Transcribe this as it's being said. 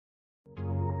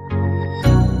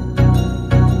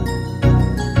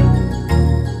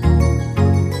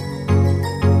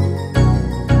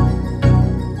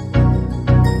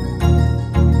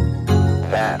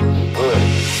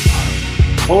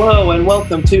Hello and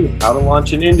welcome to How to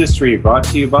Launch an Industry, brought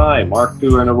to you by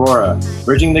Markku and Aurora,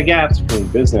 bridging the gaps between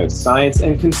business, science,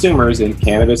 and consumers in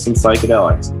cannabis and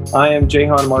psychedelics. I am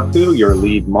Jehan Markku, your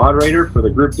lead moderator for the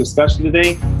group discussion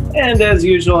today, and as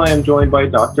usual, I am joined by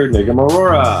Dr. Nigam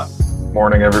Arora.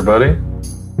 Morning, everybody.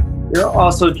 We're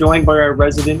also joined by our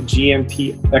resident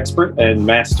GMP expert and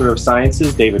Master of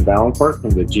Sciences, David Valancourt from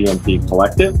the GMP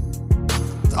Collective.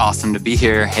 It's awesome to be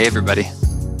here. Hey, everybody.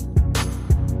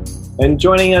 And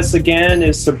joining us again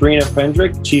is Sabrina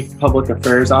Fendrick, Chief Public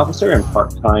Affairs Officer and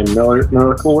part-time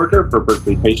miracle worker for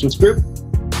Berkeley Patients Group.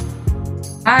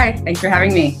 Hi, thanks for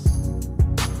having me.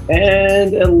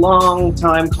 And a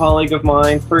long-time colleague of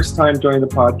mine, first time joining the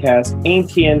podcast,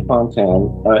 Etienne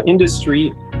Fontaine,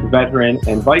 industry veteran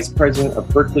and Vice President of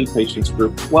Berkeley Patients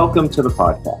Group. Welcome to the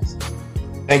podcast.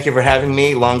 Thank you for having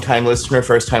me. Long-time listener,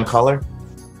 first-time caller.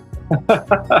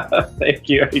 Thank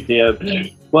you,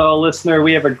 Etienne. Well, listener,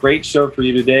 we have a great show for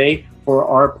you today. For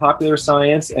our popular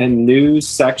science and news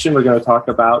section, we're going to talk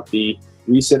about the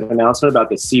recent announcement about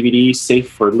the CBD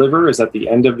safe for liver is at the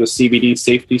end of the CBD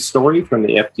safety story from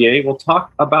the FDA. We'll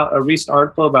talk about a recent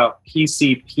article about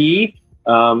PCP.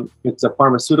 It's a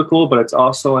pharmaceutical, but it's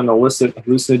also an illicit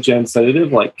hallucinogen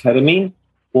sedative like ketamine.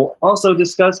 We'll also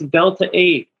discuss Delta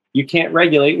 8. You can't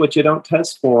regulate what you don't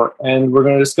test for. And we're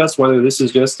going to discuss whether this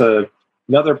is just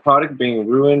another product being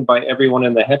ruined by everyone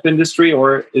in the hemp industry,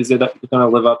 or is it going to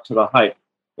live up to the hype?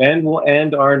 And we'll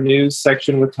end our news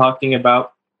section with talking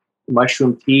about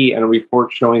mushroom tea and a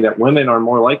report showing that women are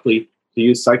more likely to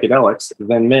use psychedelics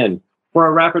than men. For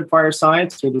our rapid fire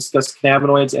science, we'll discuss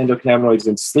cannabinoids, endocannabinoids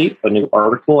in sleep, a new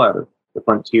article out of the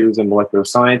Frontiers in Molecular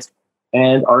Science.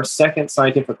 And our second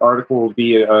scientific article will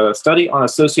be a study on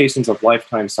associations of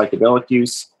lifetime psychedelic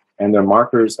use and their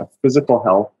markers of physical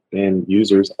health in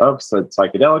users of said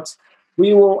psychedelics.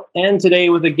 We will end today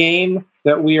with a game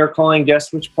that we are calling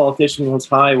Guess Which Politician Was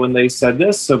High When They Said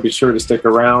This, so be sure to stick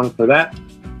around for that.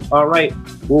 All right,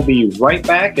 we'll be right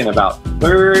back in about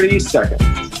 30 seconds.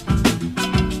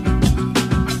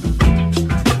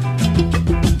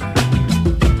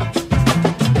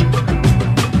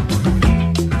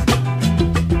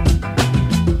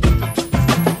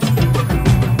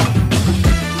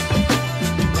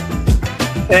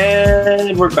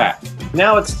 And we're back.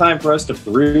 Now it's time for us to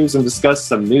peruse and discuss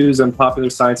some news and popular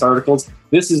science articles.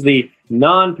 This is the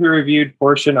non-peer-reviewed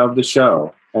portion of the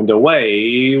show. And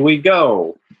away we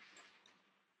go.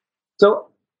 So,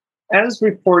 as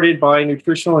reported by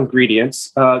Nutritional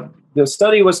Ingredients, the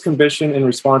study was commissioned in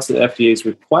response to the FDA's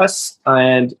requests.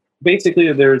 And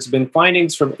basically, there's been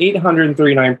findings from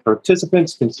 839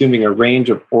 participants consuming a range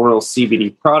of oral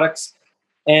CBD products.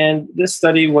 And this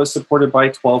study was supported by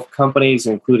 12 companies,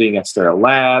 including Astera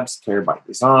Labs, Care by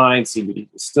Design,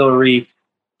 CBD Distillery,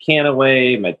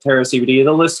 Canaway, Medterra CBD.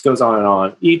 The list goes on and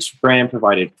on. Each brand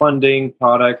provided funding,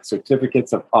 product,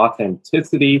 certificates of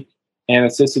authenticity, and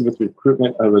assisted with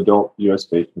recruitment of adult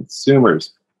U.S.-based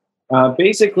consumers.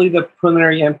 Basically, the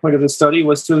preliminary endpoint of the study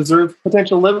was to observe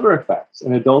potential liver effects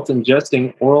in adults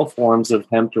ingesting oral forms of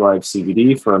hemp-derived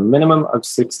CBD for a minimum of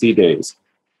 60 days.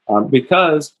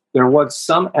 Because there was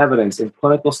some evidence in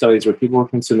clinical studies where people were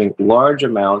consuming large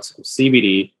amounts of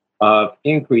CBD of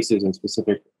increases in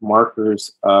specific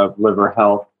markers of liver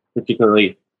health,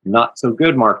 particularly not so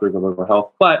good markers of liver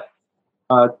health. But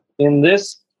in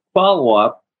this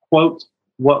follow-up, quote,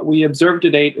 what we observed to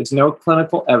date is no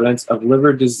clinical evidence of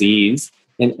liver disease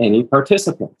in any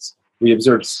participants. We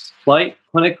observed slight,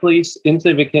 clinically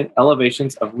insignificant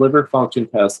elevations of liver function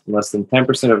tests in less than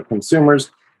 10% of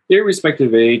consumers, irrespective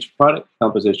of age, product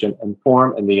composition, and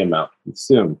form, and the amount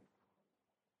consumed.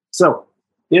 So,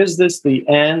 is this the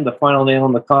end, the final nail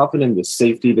in the coffin in the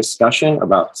safety discussion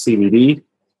about CBD?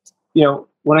 You know,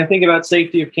 when I think about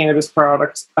safety of cannabis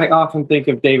products, I often think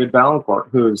of David Valancourt,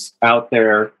 who's out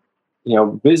there, you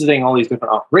know, visiting all these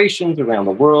different operations around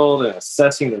the world and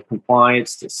assessing their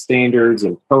compliance to standards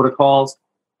and protocols.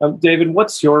 David,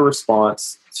 what's your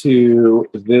response to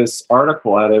this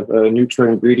article out of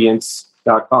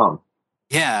NutraIngredients.com?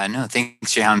 Yeah, no,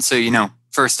 thanks, Jehan. So,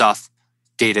 first off,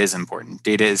 data is important.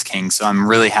 Data is king. So I'm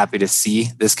really happy to see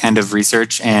this kind of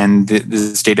research and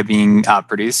this data being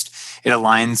produced. It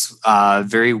aligns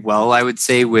very well, I would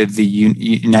say, with the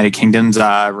United Kingdom's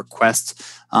request.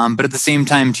 But at the same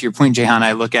time, to your point, Jehan,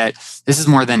 I look at this is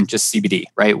more than just CBD,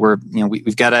 right?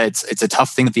 We've got it's a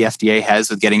tough thing that the FDA has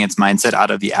with getting its mindset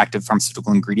out of the active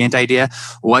pharmaceutical ingredient idea.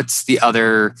 What's the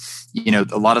other?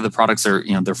 A lot of the products are,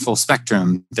 they're full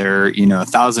spectrum. They're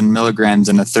 1,000 milligrams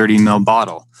in a 30 ml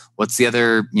bottle. What's the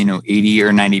other 80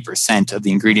 or 90% of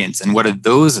the ingredients, and what are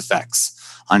those effects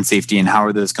on safety, and how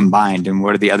are those combined, and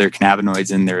what are the other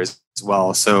cannabinoids in there as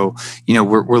well. So,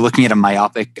 we're looking at a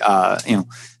myopic,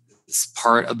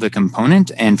 part of the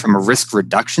component. And from a risk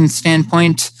reduction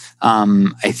standpoint,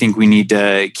 I think we need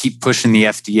to keep pushing the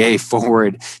FDA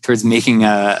forward towards making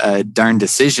a darn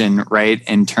decision, right,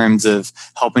 in terms of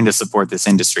helping to support this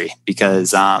industry,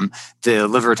 because the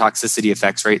liver toxicity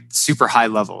effects, right, super high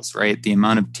levels, right, the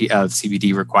amount of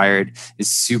CBD required is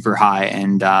super high,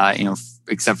 and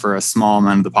except for a small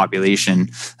amount of the population,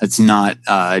 that's not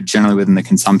generally within the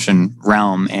consumption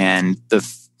realm, and the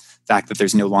fact that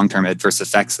there's no long-term adverse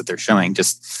effects that they're showing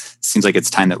just seems like it's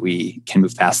time that we can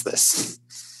move past this.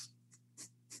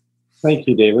 Thank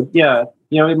you, David. Yeah,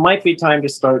 it might be time to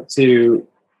start to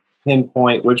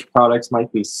pinpoint which products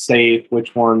might be safe,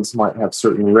 which ones might have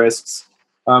certain risks.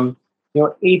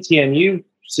 Etienne, you've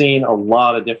seen a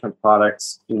lot of different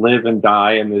products live and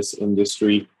die in this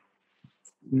industry.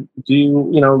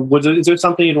 Is there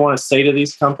something you'd want to say to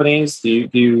these companies?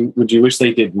 Would you wish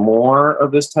they did more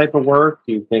of this type of work?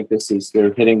 Do you think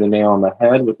they're hitting the nail on the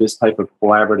head with this type of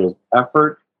collaborative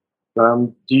effort?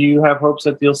 Do you have hopes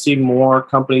that you'll see more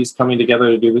companies coming together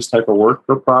to do this type of work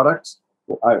for products?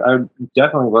 I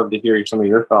definitely love to hear some of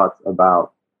your thoughts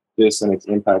about this and its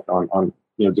impact on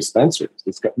dispensaries.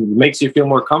 It makes you feel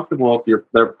more comfortable if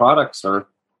their products are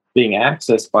being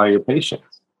accessed by your patients.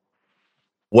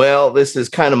 Well, this is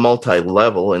kind of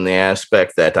multi-level in the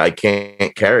aspect that I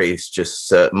can't carry. It's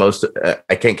just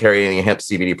I can't carry any hemp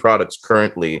CBD products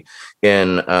currently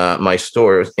in my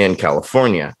stores in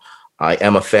California. I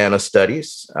am a fan of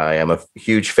studies. I am a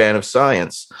huge fan of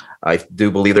science. I do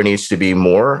believe there needs to be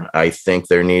more. I think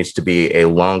there needs to be a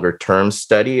longer-term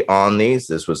study on these.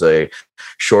 This was a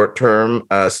short-term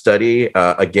study.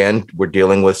 Again, we're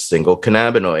dealing with single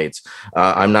cannabinoids.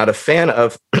 I'm not a fan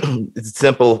of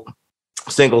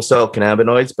single-cell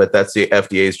cannabinoids, but that's the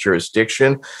FDA's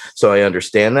jurisdiction. So I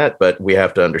understand that, but we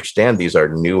have to understand these are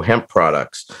new hemp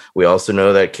products. We also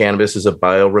know that cannabis is a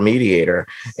bioremediator,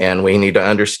 and we need to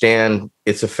understand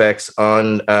its effects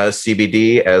on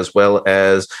CBD as well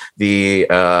as the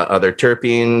other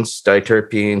terpenes,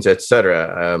 diterpenes,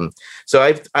 etc. So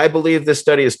I believe this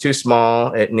study is too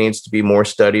small. It needs to be more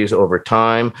studies over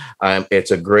time.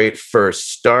 It's a great first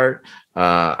start.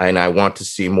 And I want to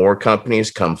see more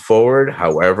companies come forward.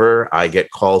 However, I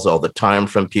get calls all the time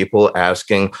from people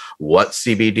asking, what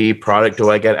CBD product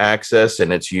do I get access?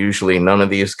 And it's usually none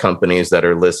of these companies that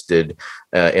are listed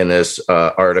in this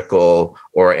article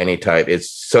or any type. It's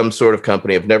some sort of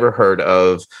company I've never heard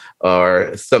of,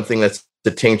 or something that's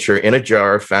the tincture in a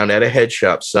jar found at a head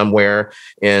shop somewhere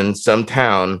in some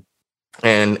town.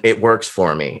 And it works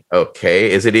for me.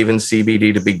 Okay. Is it even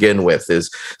CBD to begin with? Is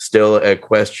still a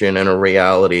question and a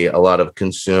reality a lot of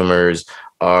consumers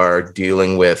are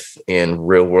dealing with in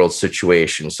real world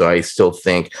situations. So I still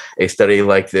think a study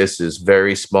like this is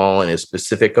very small and is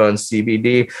specific on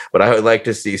CBD, but I would like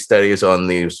to see studies on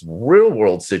these real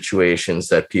world situations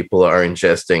that people are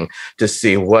ingesting to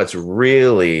see what's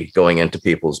really going into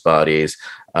people's bodies.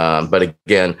 But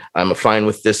again, I'm fine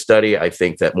with this study. I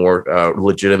think that more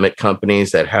legitimate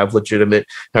companies that have legitimate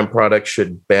hemp products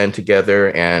should band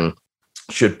together and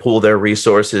should pool their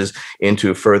resources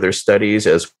into further studies.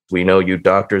 As we know, you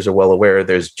doctors are well aware,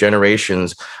 there's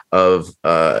generations of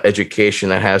education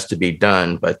that has to be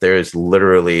done, but there's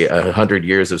literally 100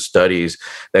 years of studies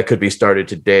that could be started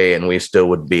today, and we still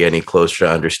wouldn't be any closer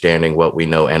to understanding what we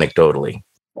know anecdotally.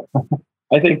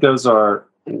 I think those are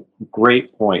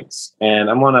great points. And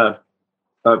I'm going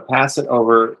to pass it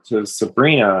over to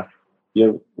Sabrina.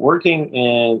 Working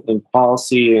in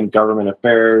policy and government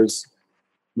affairs,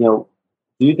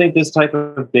 do you think this type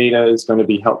of data is going to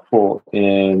be helpful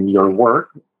in your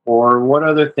work? Or what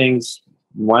other things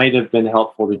might have been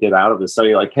helpful to get out of the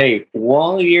study? Like, hey,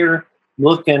 while you're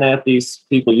looking at these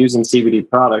people using CBD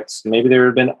products, maybe there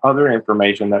have been other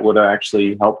information that would have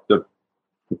actually helped to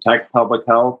protect public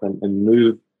health and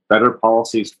move better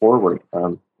policies forward.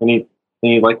 Anything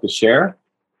you'd like to share?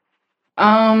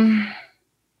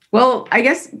 Well, I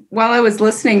guess while I was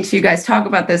listening to you guys talk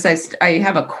about this, I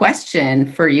have a question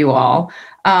for you all.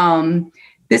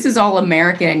 This is all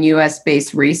American and U.S.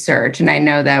 based research, and I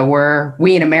know that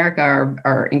we in America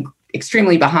are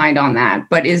extremely behind on that.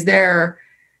 But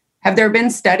have there been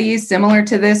studies similar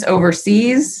to this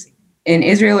overseas in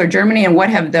Israel or Germany? And what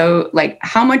have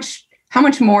how much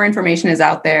more information is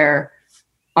out there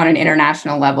on an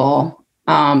international level?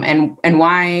 And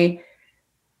why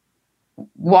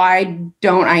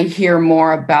don't I hear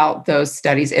more about those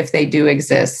studies if they do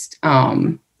exist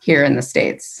here in the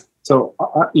States? So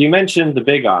you mentioned the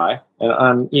big I,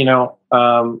 and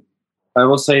I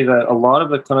will say that a lot of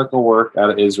the clinical work out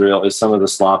of Israel is some of the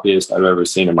sloppiest I've ever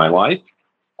seen in my life.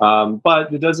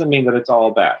 But it doesn't mean that it's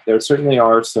all bad. There certainly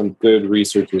are some good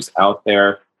researchers out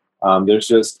there. There's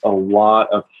just a lot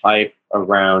of hype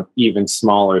around even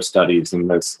smaller studies in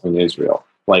Israel,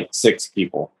 like 6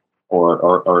 people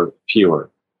or fewer.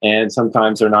 And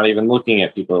sometimes they're not even looking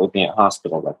at people, they're looking at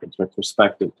hospital records,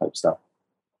 retrospective type stuff.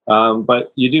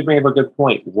 But you do bring up a good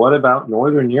point. What about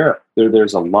Northern Europe?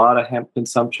 There's a lot of hemp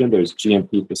consumption. There's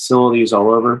GMP facilities all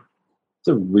over. It's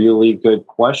a really good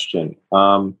question.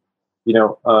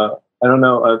 I don't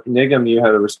know, Nigam, you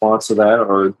had a response to that,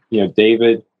 or,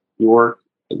 David, you work,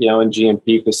 in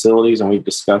GMP facilities, and we've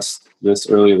discussed this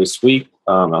earlier this week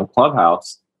on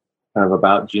Clubhouse, kind of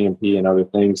about GMP and other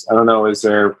things. I don't know, is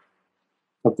there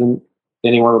something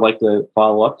anyone would like to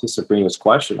follow up to Sabrina's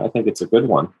question? I think it's a good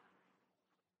one.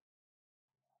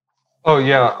 Oh,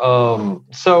 yeah.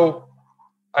 So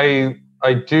I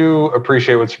do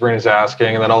appreciate what Sabrina's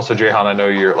asking. And then also, Jehan, I know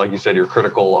you're, like you said, you're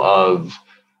critical of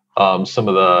some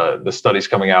of the studies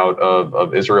coming out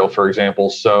of Israel, for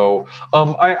example. So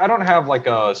I don't have like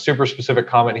a super specific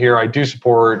comment here. I do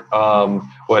support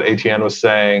what Etienne was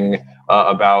saying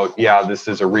about, this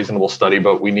is a reasonable study,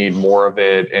 but we need more of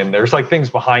it. And there's like things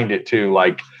behind it too,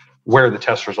 like where are the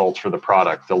test results for the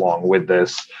product along with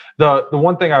this. The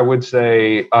one thing I would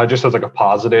say, just as like a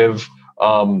positive,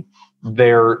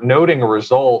 they're noting a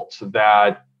result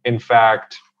that, in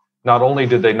fact, not only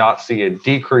did they not see a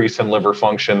decrease in liver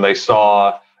function, they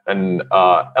saw an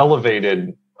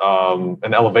elevation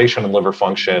in liver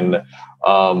function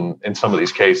in some of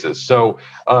these cases. So,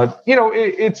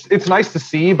 it's nice to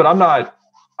see, but I'm not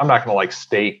going to like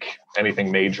stake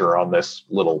anything major on this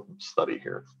little study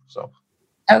here. So.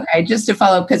 Okay, just to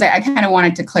follow up, because I kind of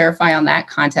wanted to clarify on that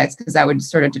context, because that would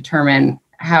sort of determine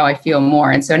how I feel more.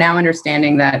 And so now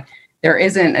understanding that there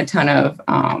isn't a ton of,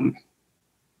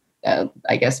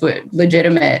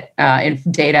 legitimate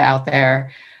data out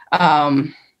there, like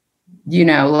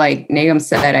Nigam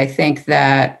said, I think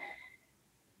that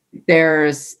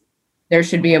there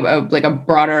should be a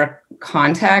broader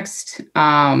context,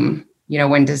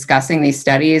 when discussing these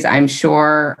studies. I'm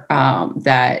sure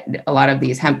that a lot of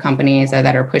these hemp companies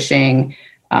that are pushing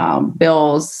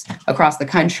bills across the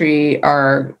country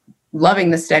are loving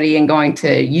the study and going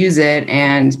to use it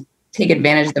and take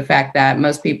advantage of the fact that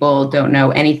most people don't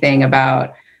know anything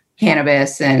about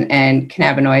cannabis and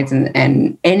cannabinoids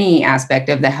and any aspect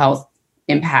of the health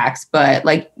impacts. But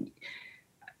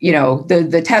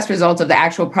the test results of the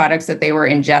actual products that they were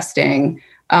ingesting,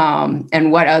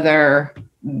 and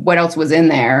what else was in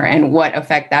there and what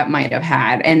effect that might have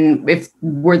had. And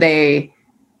were they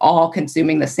all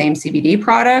consuming the same CBD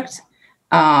product?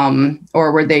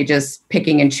 Or were they just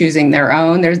picking and choosing their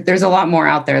own? There's a lot more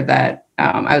out there that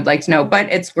I would like to know,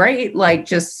 but it's great. Like,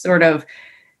 just sort of,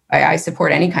 I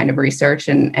support any kind of research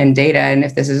and data. And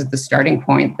if this is the starting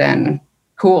point, then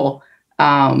cool.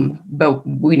 But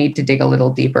we need to dig a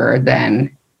little deeper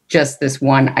than just this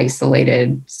one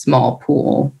isolated small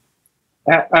pool.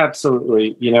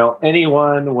 Absolutely.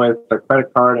 Anyone with a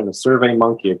credit card and a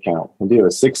SurveyMonkey account can do a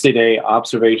 60-day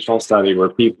observational study where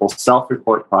people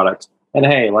self-report products. And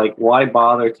hey, why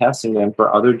bother testing them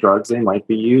for other drugs they might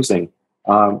be using,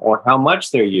 or how much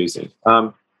they're using?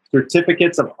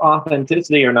 Certificates of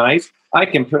authenticity are nice. I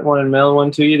can print one and mail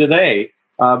one to you today.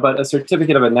 But a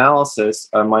certificate of analysis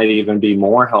might even be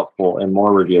more helpful and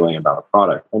more revealing about a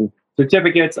product. And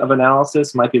certificates of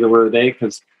analysis might be the word of the day,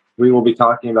 because we will be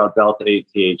talking about Delta-8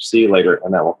 THC later,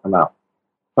 and that will come out.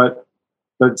 But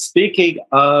speaking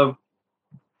of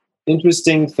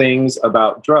interesting things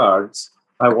about drugs,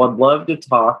 I would love to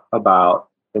talk about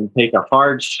and take a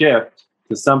hard shift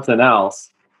to something else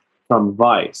from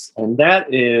Vice, and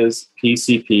that is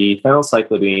PCP,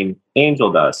 phenylcyclidine,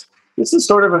 angel dust. This is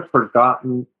sort of a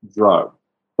forgotten drug.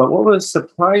 But what was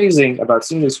surprising about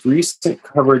seeing this recent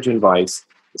coverage in Vice,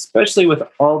 especially with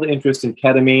all the interest in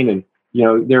ketamine, and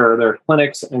there are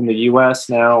clinics in the U.S.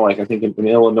 now, like I think in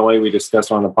Illinois, we discussed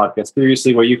on the podcast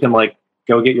previously, where you can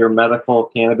go get your medical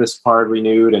cannabis card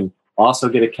renewed and also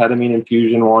get a ketamine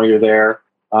infusion while you're there.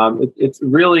 It's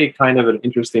really kind of an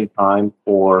interesting time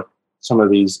for some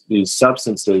of these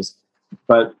substances.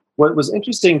 But what was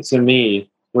interesting to me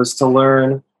was to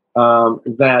learn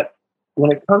that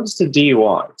when it comes to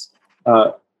DUIs,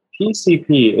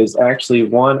 PCP is actually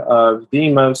one of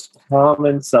the most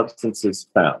common substances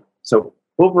found. So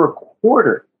over a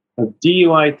quarter of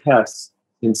DUI tests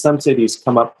in some cities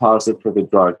come up positive for the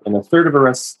drug, and a third of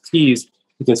arrestees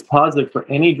who test positive for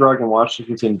any drug in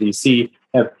Washington, D.C.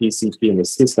 have PCP in the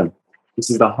system. This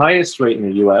is the highest rate in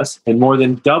the U.S. and more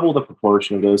than double the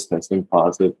proportion of those testing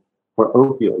positive for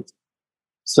opioids.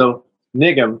 So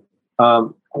Nigam,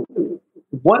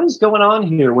 what is going on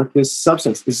here with this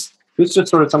substance? Is this just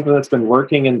sort of something that's been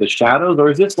working in the shadows, or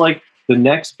is this like the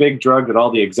next big drug that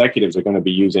all the executives are going to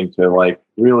be using to like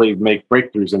really make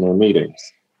breakthroughs in their meetings?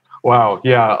 Wow,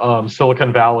 yeah.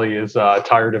 Silicon Valley is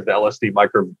tired of the LSD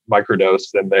microdose,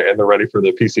 and they're ready for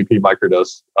the PCP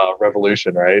microdose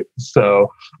revolution, right?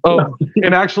 So,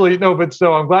 and actually, no, but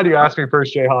so I'm glad you asked me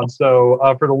first, Jehan. So,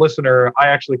 for the listener, I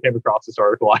actually came across this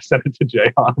article. I sent it to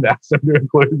Jehan and asked him to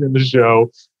include it in the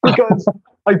show because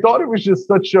I thought it was just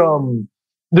such.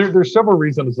 There's several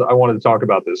reasons I wanted to talk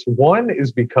about this. One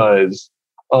is because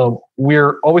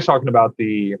we're always talking about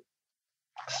the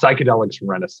psychedelics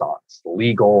renaissance,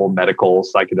 legal, medical,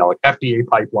 psychedelic, FDA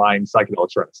pipeline,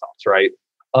 psychedelics renaissance, right?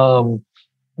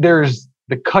 There's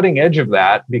the cutting edge of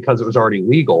that, because it was already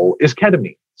legal, is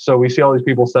ketamine. So we see all these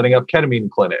people setting up ketamine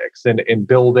clinics and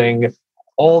building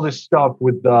all this stuff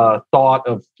with the thought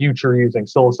of future using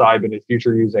psilocybin and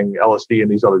future using LSD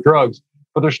and these other drugs.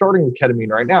 But they're starting with ketamine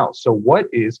right now. So what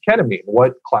is ketamine?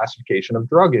 What classification of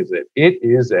drug is it? It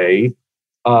is a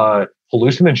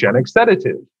hallucinogenic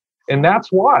sedative. And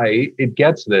that's why it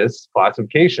gets this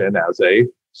classification as a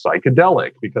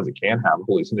psychedelic, because it can have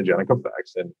hallucinogenic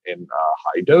effects in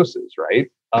high doses, right?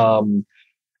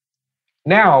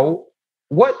 Now,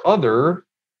 what other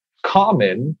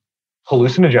common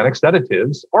hallucinogenic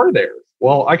sedatives are there?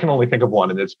 Well, I can only think of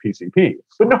one, and it's PCP.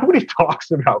 But nobody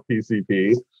talks about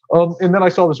PCP. And then I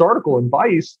saw this article in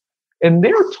Vice, and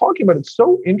they're talking about it. It's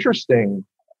so interesting.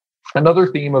 Another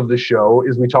theme of the show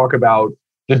is we talk about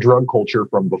the drug culture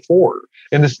from before.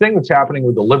 And this thing that's happening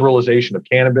with the liberalization of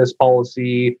cannabis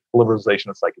policy, liberalization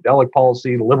of psychedelic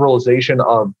policy, the liberalization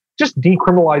of just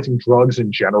decriminalizing drugs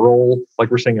in general,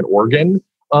 like we're seeing in Oregon,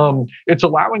 it's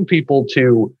allowing people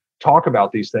to talk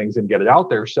about these things and get it out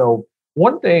there. So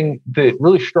one thing that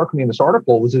really struck me in this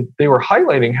article was that they were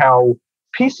highlighting how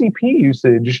PCP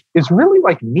usage is really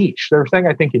like niche. They're saying,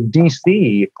 I think in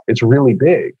DC, it's really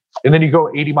big. And then you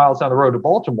go 80 miles down the road to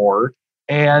Baltimore,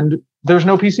 and there's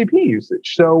no PCP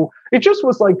usage. So it just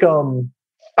was like,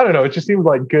 I don't know, it just seemed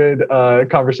like good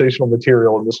conversational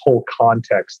material in this whole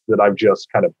context that I've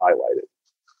just kind of highlighted.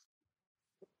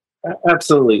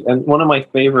 Absolutely. And one of my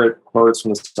favorite quotes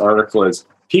from this article is,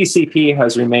 PCP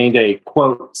has remained a,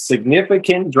 quote,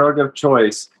 significant drug of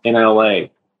choice in LA,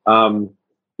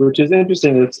 which is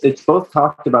interesting. It's both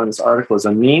talked about in this article as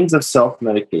a means of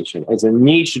self-medication, as a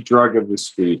niche drug of the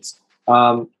streets.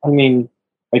 I mean,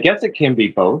 I guess it can be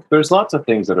both. There's lots of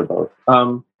things that are both.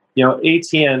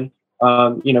 ATN,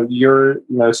 you're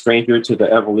a stranger to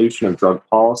the evolution of drug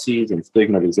policies and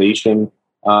stigmatization.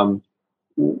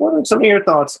 What are some of your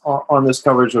thoughts on this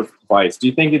coverage of Vice? Do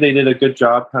you think they did a good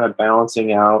job kind of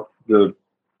balancing out the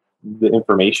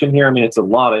information here? I mean, it's a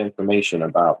lot of information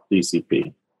about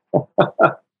PCP.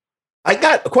 I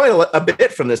got quite a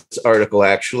bit from this article,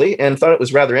 actually, and thought it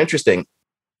was rather interesting.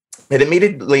 It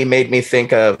immediately made me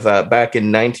think of back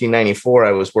in 1994,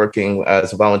 I was working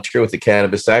as a volunteer with the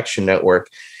Cannabis Action Network,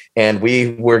 and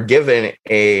we were given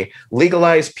a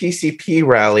legalized PCP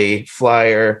rally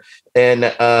flyer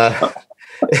in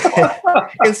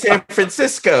San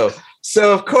Francisco.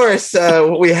 So, of course,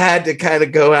 we had to kind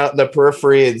of go out in the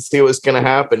periphery and see what was going to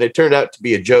happen. It turned out to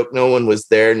be a joke. No one was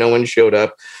there. No one showed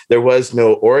up. There was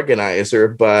no organizer,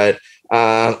 but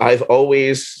I've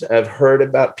always heard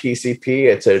about PCP.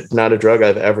 It's not a drug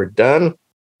I've ever done.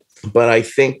 But I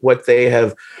think what they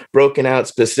have broken out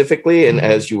specifically, and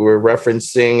as you were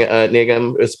referencing,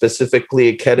 Nigam,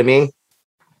 specifically ketamine,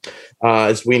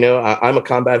 as we know, I'm a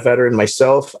combat veteran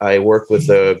myself. I work with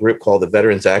a group called the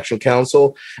Veterans Action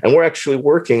Council, and we're actually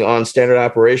working on standard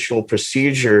operational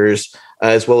procedures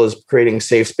as well as creating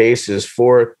safe spaces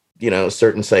for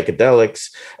certain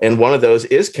psychedelics. And one of those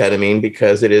is ketamine,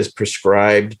 because it is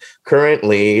prescribed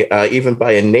currently even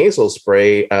by a nasal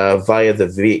spray via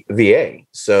the VA.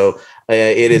 So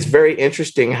it is very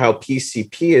interesting how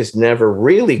PCP is never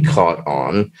really caught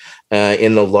on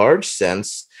in the large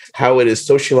sense, how it is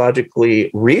sociologically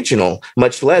regional,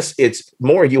 much less it's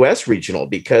more U.S. regional,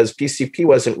 because PCP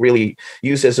wasn't really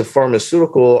used as a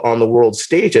pharmaceutical on the world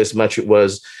stage as much it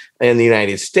was in the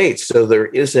United States. So there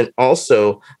isn't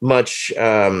also much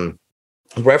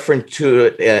reference to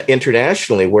it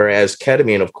internationally, whereas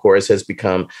ketamine, of course, has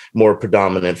become more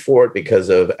predominant for it because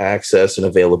of access and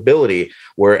availability.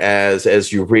 Whereas,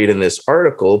 as you read in this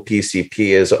article, PCP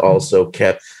is also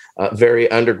kept very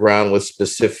underground with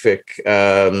specific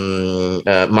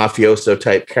mafioso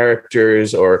type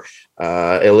characters or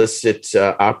illicit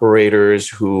operators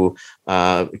who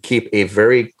keep a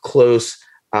very close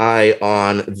eye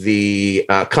on the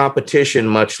competition,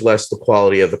 much less the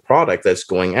quality of the product that's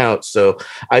going out. So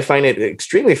I find it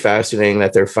extremely fascinating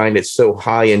that they find it so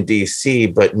high in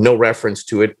DC, but no reference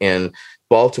to it in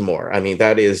Baltimore. I mean,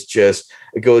 that is just,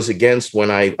 it goes against when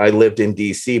I lived in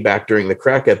DC back during the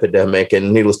crack epidemic,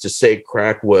 and needless to say,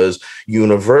 crack was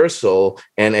universal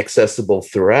and accessible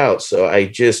throughout. So I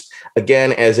just,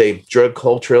 again, as a drug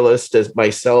culturalist as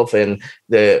myself, and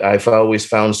I've always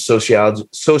found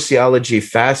sociology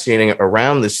fascinating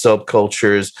around the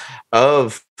subcultures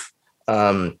of,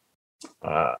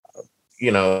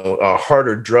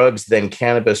 harder drugs than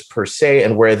cannabis per se,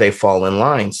 and where they fall in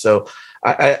line. So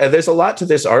there's a lot to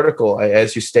this article,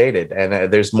 as you stated,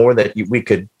 and there's more that we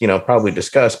could, probably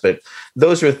discuss. But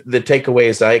those are the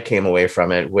takeaways I came away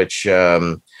from it, which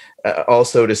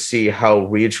also to see how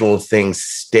regional things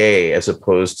stay, as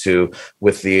opposed to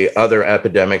with the other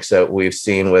epidemics that we've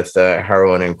seen with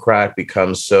heroin and crack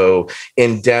become so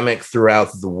endemic throughout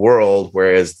the world,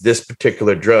 whereas this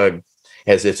particular drug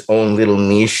has its own little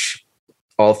niche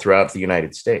all throughout the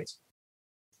United States.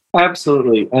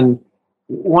 Absolutely. And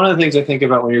one of the things I think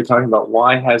about when you're talking about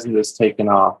why hasn't this taken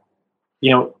off,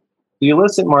 the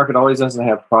illicit market always doesn't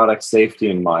have product safety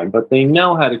in mind, but they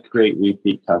know how to create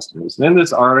repeat customers. And in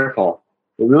this article,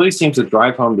 it really seems to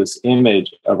drive home this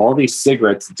image of all these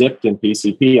cigarettes dipped in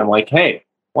PCP. I'm like, hey,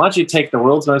 why don't you take the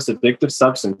world's most addictive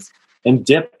substance and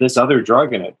dip this other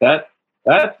drug in it? That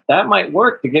might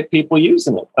work to get people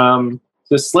using it.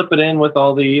 Just slip it in with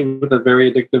a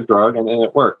very addictive drug, and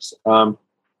it works. I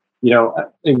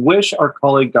wish our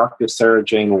colleague Dr. Sarah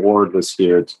Jane Ward was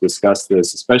here to discuss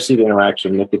this, especially the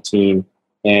interaction of nicotine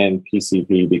and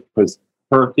PCP, because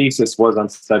her thesis was on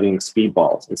studying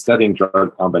speedballs and studying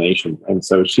drug combinations. And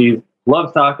so she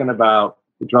loves talking about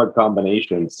the drug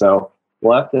combinations. So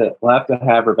we'll have to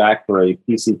have her back for a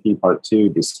PCP Part 2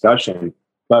 discussion.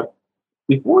 But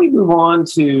before we move on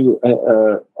to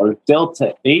our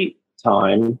Delta 8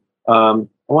 time,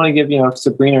 I want to give,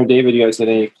 Sabrina or David, you guys had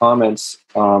any comments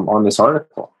on this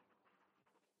article?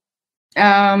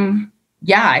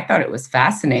 Yeah, I thought it was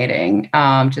fascinating.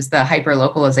 Just the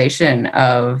hyper-localization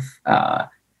of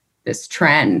this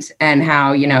trend, and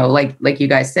how, like you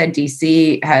guys said,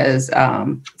 DC has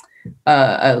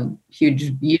a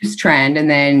huge use trend, and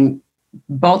then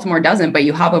Baltimore doesn't, but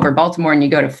you hop over Baltimore and you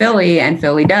go to Philly, and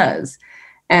Philly does.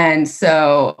 And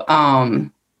so,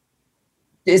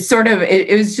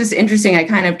 it was just interesting. I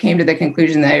kind of came to the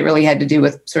conclusion that it really had to do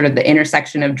with sort of the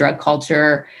intersection of drug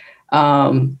culture,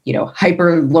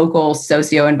 hyper local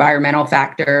socio-environmental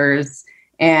factors,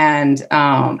 and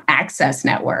access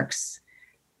networks,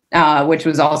 which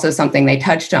was also something they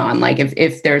touched on. Like if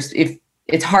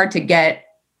it's hard to get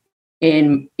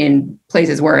in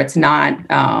places where it's not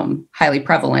highly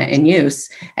prevalent in use,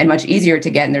 and much easier to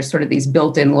get, and there's sort of these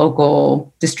built-in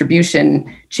local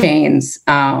distribution chains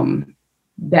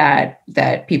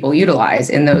that people utilize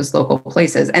in those local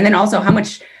places. And then also how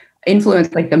much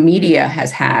influence like the media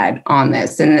has had on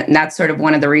this. And that's sort of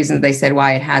one of the reasons they said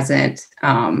why it hasn't,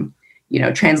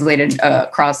 translated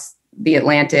across the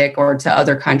Atlantic or to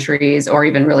other countries, or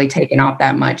even really taken off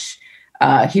that much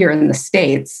here in the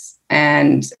States.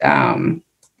 And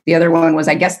the other one was,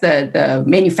 I guess, the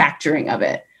manufacturing of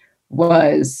it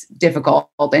was difficult,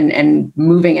 and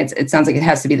moving it sounds like it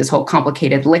has to be this whole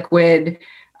complicated liquid.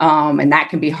 And that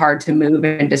can be hard to move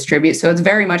and distribute. So it's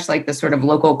very much like the sort of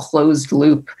local closed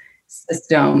loop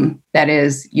system that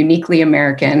is uniquely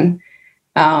American.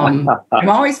 I'm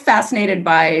always fascinated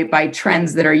by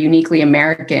trends that are uniquely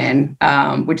American,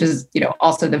 which is,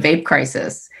 also the vape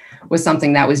crisis was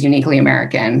something that was uniquely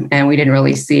American, and we didn't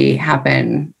really see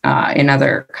happen in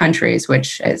other countries,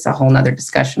 which is a whole nother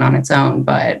discussion on its own.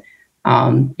 But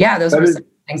those were some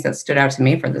things that stood out to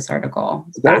me for this article.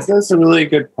 That's a really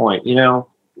good point.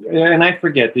 And I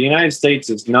forget, the United States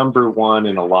is number one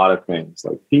in a lot of things,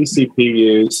 like PCP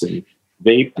use and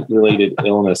vape-related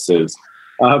illnesses.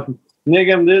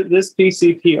 Nigam, this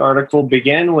PCP article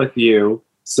began with you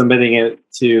submitting it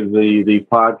to the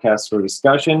podcast for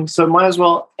discussion, so might as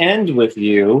well end with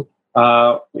you.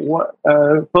 What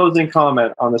closing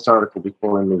comment on this article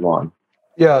before we move on?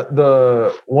 Yeah,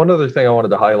 the one other thing I wanted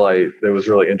to highlight that was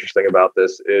really interesting about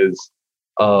this is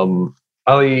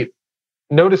I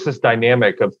notice this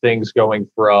dynamic of things going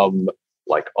from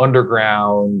like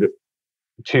underground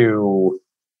to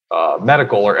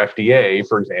medical or FDA,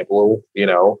 for example,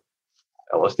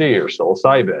 LSD or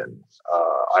psilocybin,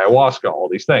 ayahuasca, all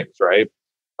these things, right?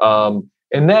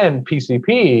 And then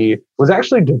PCP was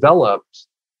actually developed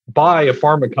by a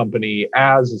pharma company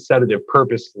as a sedative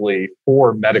purposely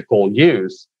for medical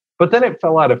use, but then it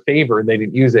fell out of favor and they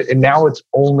didn't use it. And now it's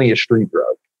only a street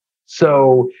drug.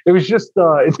 So it was just,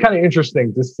 it's kind of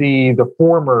interesting to see the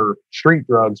former street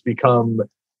drugs become,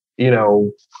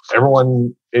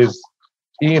 everyone is,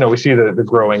 we see the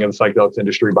growing of the psychedelics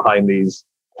industry behind these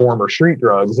former street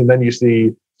drugs. And then you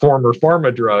see former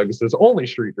pharma drugs as only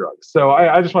street drugs. So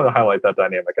I just want to highlight that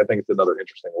dynamic. I think it's another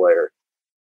interesting layer.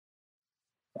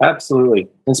 Absolutely.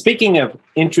 And speaking of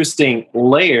interesting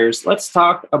layers, let's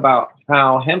talk about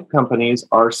how hemp companies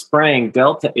are spraying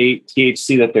Delta-8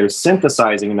 THC that they're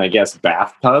synthesizing in, I guess,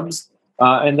 bathtubs,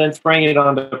 and then spraying it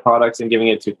onto products and giving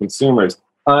it to consumers.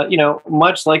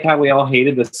 Much like how we all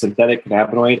hated the synthetic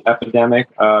cannabinoid epidemic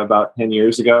about 10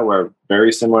 years ago, where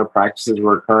very similar practices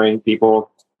were occurring, people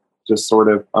just sort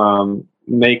of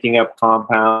making up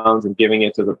compounds and giving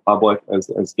it to the public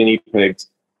as guinea pigs.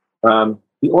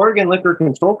 The Oregon Liquor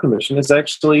Control Commission has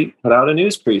actually put out a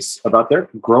news piece about their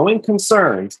growing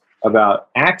concerns about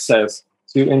access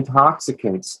to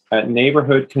intoxicants at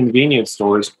neighborhood convenience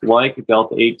stores like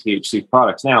Delta-8 THC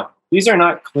products. Now, these are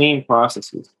not clean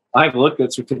processes. I've looked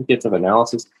at certificates of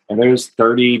analysis, and there's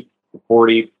 30,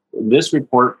 40, this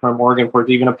report from Oregon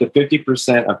reports even up to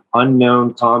 50% of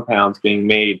unknown compounds being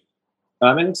made.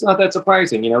 And it's not that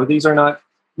surprising. These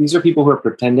are people who are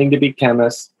pretending to be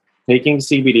chemists, taking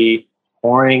CBD,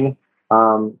 pouring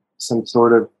some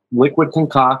sort of liquid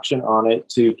concoction on it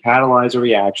to catalyze a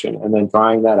reaction, and then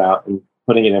drying that out and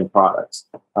putting it in products.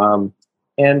 When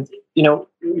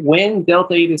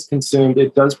Delta-8 is consumed,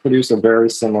 it does produce a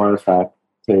very similar effect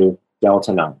to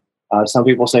Delta-9. Some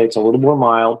people say it's a little more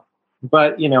mild,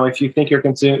 but if you think you're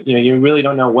consuming, you really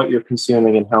don't know what you're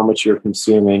consuming and how much you're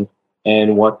consuming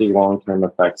and what the long-term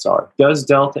effects are. Does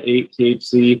Delta-8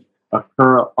 THC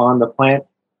occur on the plant?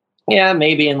 Yeah,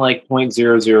 maybe in like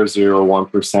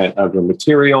 0.0001% of the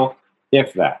material,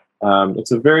 if that.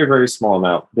 It's a very, very small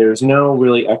amount. There's no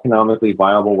really economically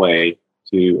viable way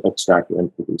to extract it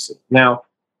and produce it. Now,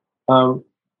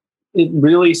 it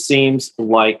really seems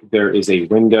like there is a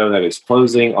window that is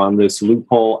closing on this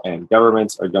loophole, and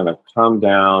governments are going to come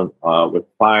down with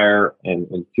fire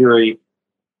and fury.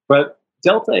 But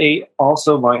Delta-8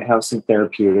 also might have some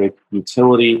therapeutic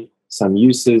utility, some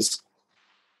uses.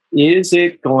 Is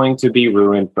it going to be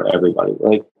ruined for everybody?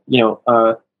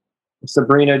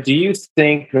 Sabrina, do you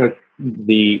think that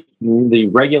the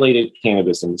regulated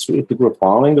cannabis industry, if people are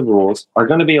following the rules, are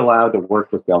going to be allowed to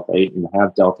work with Delta-8 and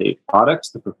have Delta-8 products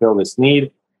to fulfill this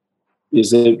need?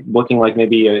 Is it looking like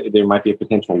maybe there might be a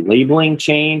potential labeling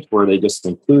change where they just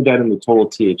include that in the total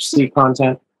THC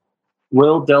content?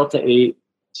 Will Delta-8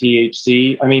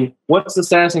 THC, what's the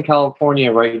status in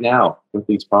California right now with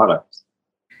these products?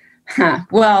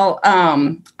 Well,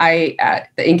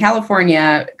 in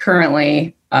California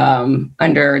currently,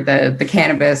 under the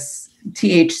cannabis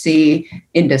THC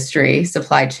industry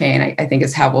supply chain, I think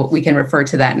is how we can refer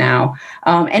to that now.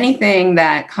 Anything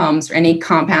that comes, any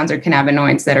compounds or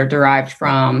cannabinoids that are derived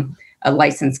from a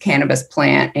licensed cannabis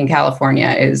plant in California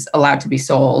is allowed to be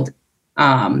sold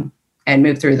and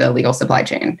move through the legal supply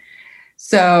chain.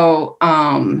 So,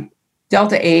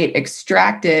 Delta-8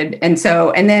 extracted, and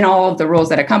then all of the rules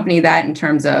that accompany that in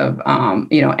terms of,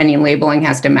 any labeling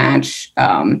has to match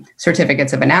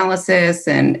certificates of analysis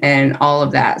and all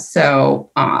of that.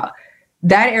 So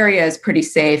that area is pretty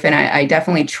safe, and I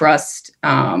definitely trust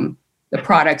the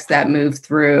products that move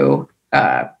through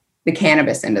the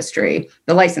cannabis industry,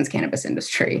 the licensed cannabis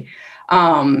industry.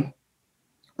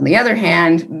 On the other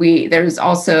hand, there's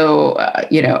also,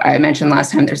 I mentioned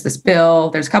last time, there's this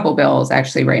bill, there's a couple bills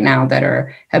actually right now that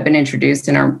have been introduced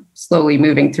and are slowly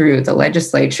moving through the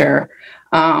legislature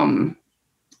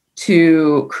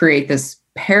to create this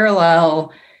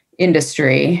parallel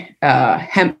industry,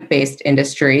 hemp-based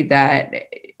industry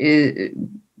that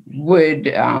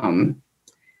would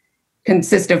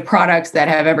consist of products that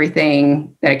have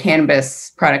everything that a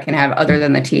cannabis product can have other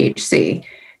than the THC.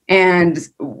 And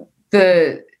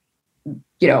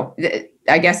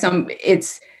I guess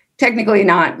it's technically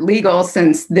not legal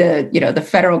since the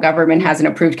federal government hasn't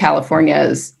approved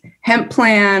California's hemp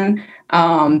plan.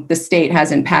 The state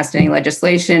hasn't passed any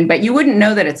legislation, but you wouldn't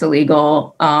know that it's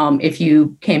illegal if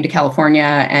you came to California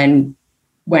and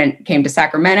came to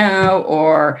Sacramento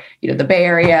or the Bay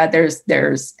Area. There's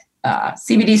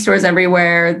CBD stores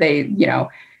everywhere.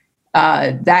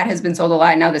 That has been sold a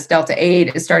lot. Now this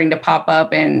Delta-8 is starting to pop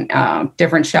up in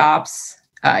different shops,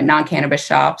 non-cannabis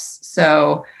shops.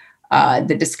 So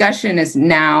the discussion is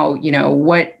now,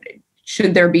 what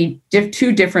should there be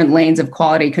two different lanes of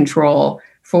quality control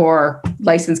for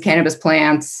licensed cannabis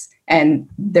plants and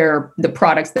the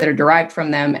products that are derived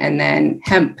from them, and then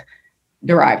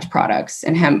hemp-derived products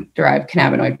and hemp-derived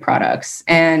cannabinoid products.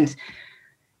 And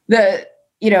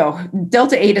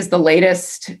Delta 8 is the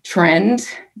latest trend,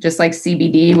 just like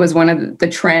CBD was one of the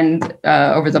trend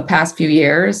over the past few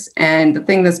years. And the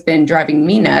thing that's been driving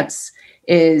me nuts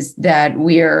is that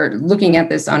we are looking at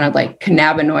this on a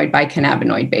cannabinoid by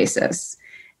cannabinoid basis.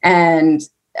 And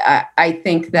I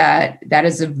think that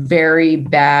is a very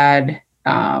bad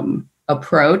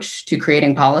approach to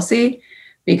creating policy,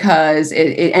 because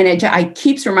it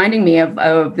keeps reminding me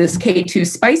of this K2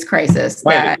 spice crisis.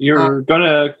 Right. That You're going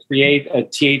to create a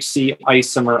THC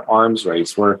isomer arms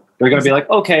race where they're going to be like,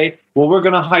 okay, well, we're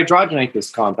going to hydrogenate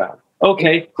this compound.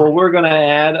 Okay, well, we're going to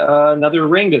add another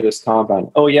ring to this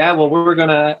compound. Oh, yeah, well, we're going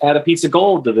to add a piece of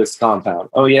gold to this compound.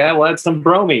 Oh, yeah, we'll add some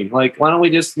bromine. Why don't we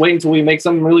just wait until we make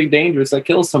something really dangerous that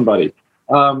kills somebody?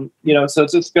 So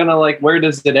it's just going to where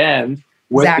does it end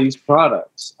with these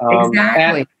products?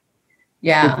 Exactly.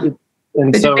 Yeah.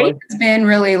 And the debate has been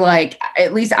really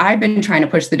at least I've been trying to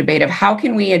push the debate of how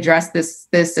can we address this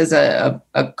as a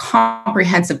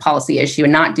comprehensive policy issue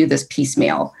and not do this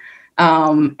piecemeal.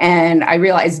 And I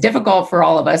realize it's difficult for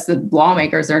all of us. The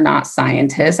lawmakers are not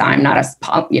scientists. I'm not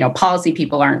policy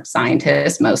people aren't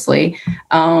scientists mostly.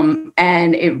 And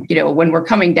when we're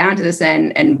coming down to this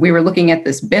end, and we were looking at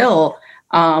this bill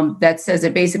that says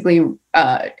it basically,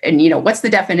 what's the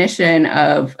definition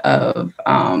of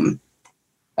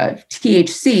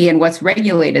THC and what's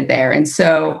regulated there. And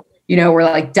so,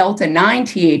 we're Delta 9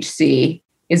 THC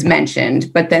is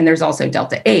mentioned, but then there's also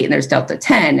Delta 8 and there's Delta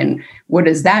 10. And what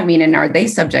does that mean? And are they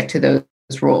subject to those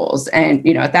rules? And,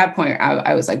 at that point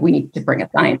I was we need to bring a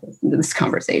scientist into this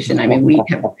conversation. I mean, we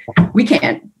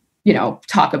can't,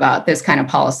 talk about this kind of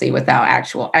policy without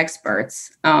actual experts.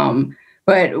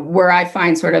 But where I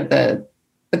find sort of the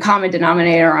common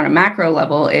denominator on a macro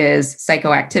level is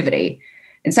psychoactivity.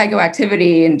 And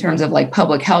psychoactivity in terms of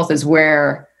public health is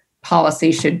where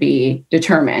policy should be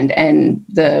determined, and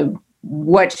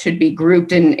what should be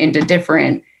grouped into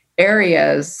different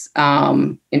areas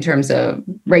in terms of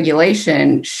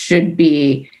regulation should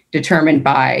be determined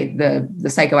by the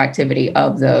psychoactivity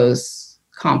of those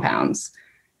compounds.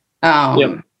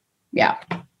 Yeah.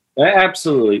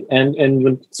 Absolutely. And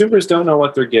when consumers don't know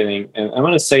what they're getting, and I'm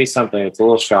going to say something that's a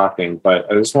little shocking,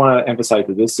 but I just want to emphasize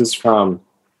that this is from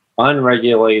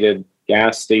unregulated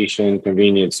gas station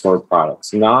convenience store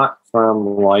products, not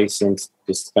from licensed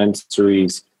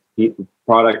dispensaries,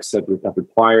 products that have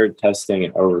required testing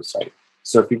and oversight.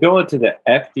 So if you go into the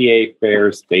FDA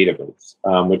FAERS database,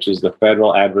 which is the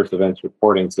Federal Adverse Events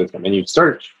Reporting System, and you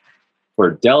search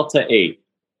for Delta 8,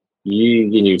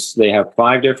 they have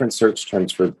 5 different search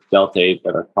terms for Delta 8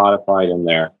 that are codified in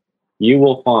there. You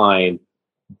will find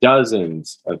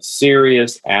dozens of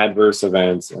serious adverse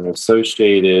events and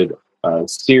associated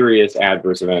serious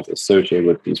adverse events associated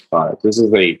with these products. This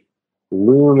is a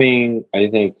looming, I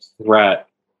think, threat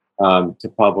to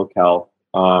public health.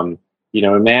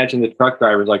 Imagine the truck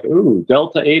driver's ooh,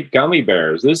 Delta 8 gummy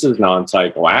bears. This is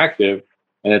non-psychoactive.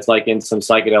 And it's in some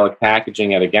psychedelic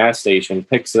packaging at a gas station,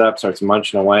 picks it up, starts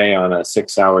munching away on a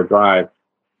 6-hour drive.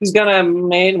 He's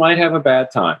might have a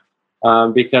bad time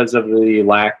because of the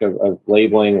lack of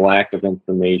labeling, lack of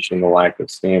information, the lack of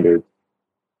standards.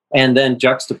 And then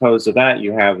juxtaposed to that,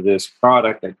 you have this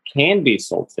product that can be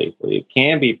sold safely. It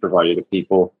can be provided to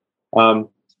people. ATN,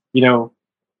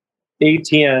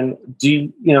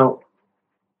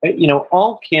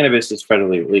 all cannabis is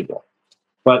federally legal,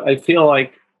 but I feel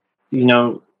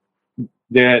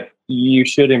that you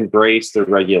should embrace the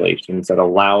regulations that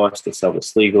allow us to sell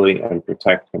this legally and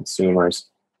protect consumers.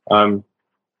 How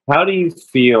do you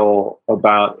feel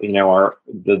about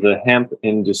the hemp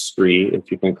industry, if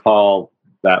you can call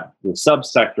that the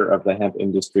subsector of the hemp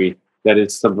industry that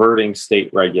is subverting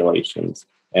state regulations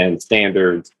and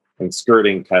standards and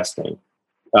skirting testing?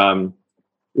 Do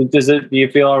you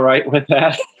feel all right with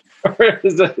that? Or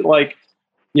is it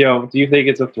do you think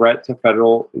it's a threat to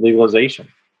federal legalization?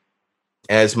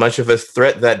 As much of a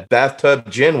threat that bathtub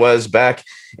gin was back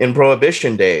in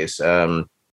Prohibition days.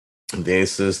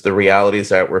 This is the realities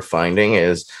that we're finding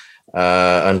is,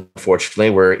 unfortunately,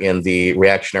 we're in the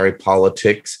reactionary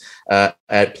politics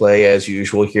at play as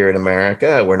usual here in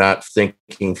America. We're not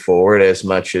thinking forward as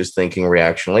much as thinking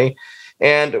reactionally.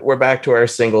 And we're back to our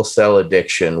single cell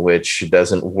addiction, which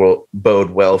doesn't bode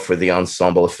well for the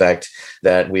ensemble effect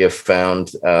that we have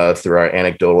found through our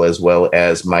anecdotal as well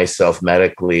as myself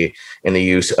medically in the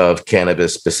use of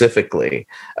cannabis specifically.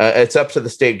 It's up to the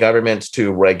state governments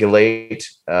to regulate,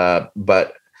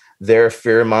 but their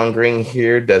fear mongering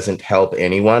here doesn't help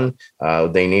anyone.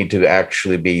 They need to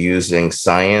actually be using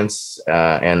science,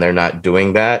 and they're not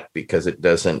doing that because it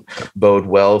doesn't bode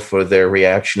well for their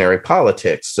reactionary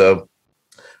politics. So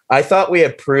I thought we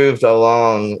had proved all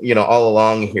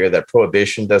along here that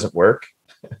prohibition doesn't work.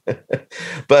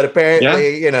 But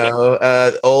apparently,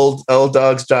 old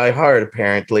dogs die hard,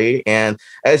 apparently. And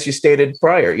as you stated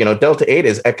prior, Delta 8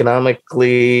 is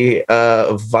economically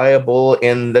viable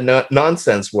in the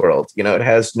nonsense world. It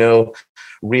has no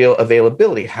real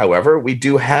availability. However, we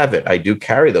do have it. I do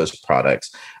carry those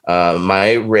products.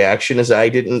 My reaction is I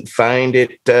didn't find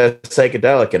it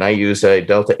psychedelic, and I use a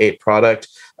Delta 8 product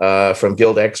from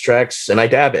Guild Extracts, and I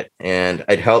dab it, and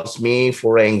it helps me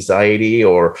for anxiety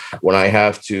or when I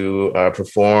have to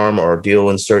perform or deal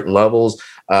in certain levels.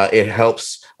 It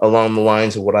helps along the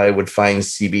lines of what I would find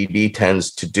CBD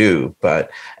tends to do. But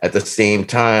at the same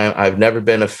time, I've never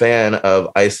been a fan of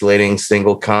isolating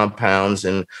single compounds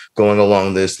and going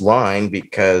along this line,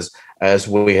 because as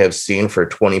we have seen for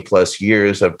 20 plus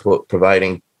years of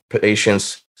providing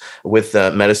patients with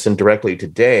medicine directly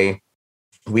today,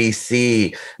 we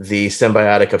see the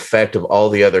symbiotic effect of all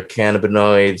the other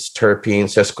cannabinoids,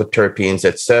 terpenes, sesquiterpenes,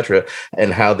 etc.,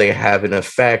 and how they have an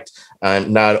effect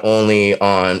not only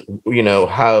on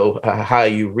how high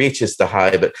you reach is the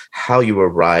high, but how you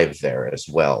arrive there as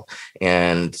well.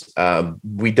 And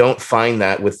we don't find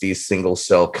that with these single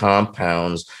cell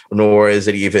compounds, nor is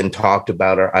it even talked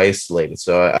about or isolated.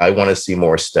 So I want to see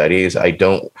more studies. I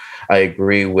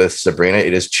agree with Sabrina.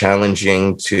 It is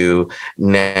challenging to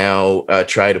now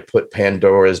try to put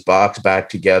Pandora's box back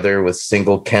together with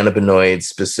single cannabinoids,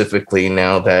 specifically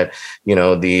now that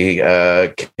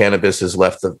the cannabis has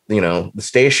left the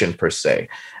station per se,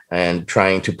 and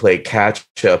trying to play catch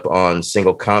up on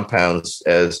single compounds,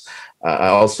 as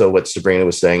also what Sabrina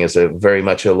was saying, is very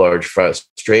much a large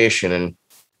frustration. And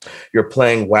you're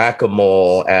playing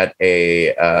whack-a-mole at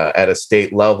a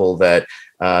state level that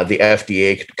the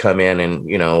FDA could come in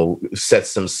and set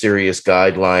some serious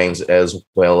guidelines as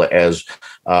well as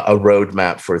a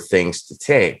roadmap for things to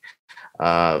take.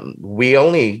 We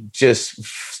only just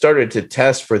started to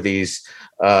test for these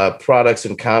products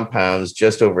and compounds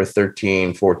just over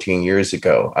 13, 14 years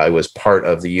ago. I was part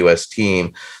of the US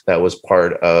team that was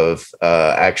part of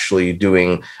actually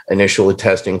doing initial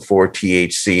testing for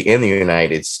THC in the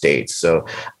United States. So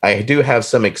I do have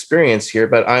some experience here,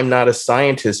 but I'm not a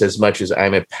scientist as much as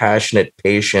I'm a passionate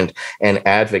patient and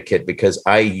advocate, because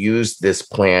I use this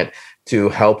plant to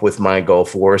help with my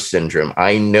Gulf War syndrome.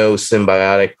 I know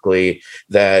symbiotically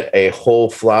that a whole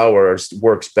flower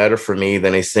works better for me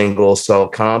than a single cell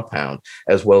compound,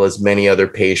 as well as many other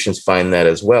patients find that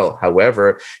as well.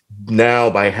 However, now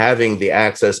by having the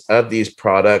access of these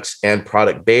products and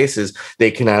product bases, they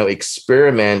can now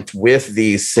experiment with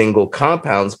these single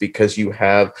compounds, because you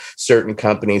have certain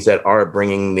companies that are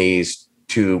bringing these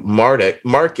to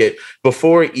market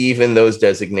before even those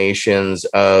designations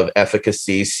of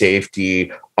efficacy,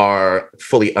 safety are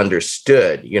fully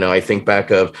understood. I think back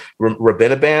of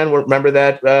Rabinoban. Remember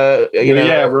that?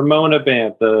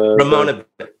 Rimonabant. Rimonabant.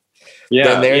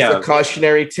 Then there's a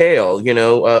cautionary tale,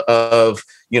 of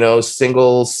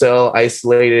single cell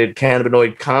isolated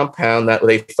cannabinoid compound that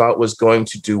they thought was going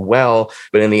to do well,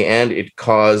 but in the end, it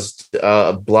caused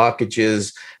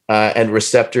blockages and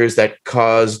receptors that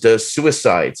caused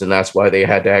suicides, and that's why they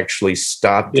had to actually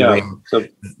stop doing.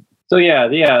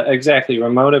 Exactly.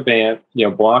 Rimonabant,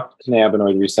 blocked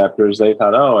cannabinoid receptors. They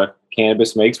thought, if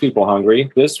cannabis makes people hungry,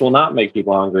 this will not make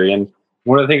people hungry. And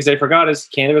one of the things they forgot is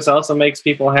cannabis also makes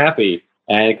people happy,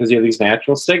 and because you have these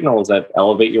natural signals that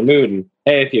elevate your mood. And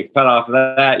hey, if you cut off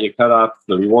that, you cut off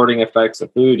the rewarding effects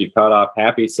of food, you cut off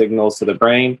happy signals to the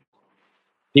brain,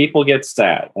 people get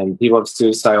sad and people have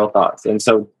suicidal thoughts. And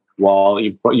so while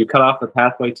you cut off the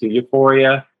pathway to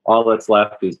euphoria, all that's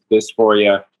left is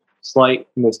dysphoria, slight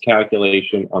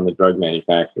miscalculation on the drug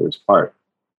manufacturer's part.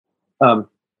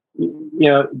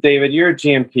 David, you're a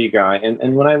GMP guy,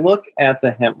 and when I look at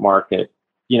the hemp market,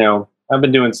 I've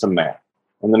been doing some math,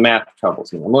 and the math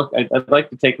troubles me. I'd like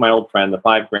to take my old friend, the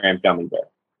 5-gram gummy bear.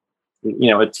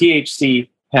 A THC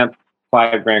hemp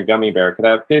 5-gram gummy bear could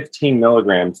have 15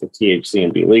 milligrams of THC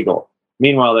and be legal.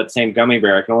 Meanwhile, that same gummy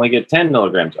bear can only get 10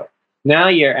 milligrams of. Now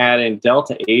you're adding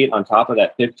Delta 8 on top of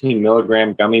that 15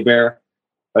 milligram gummy bear.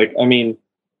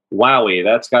 Wowie,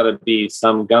 that's got to be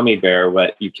some gummy bear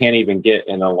that you can't even get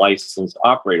in a licensed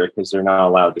operator, because they're not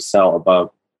allowed to sell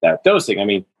above that dosing.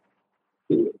 I'm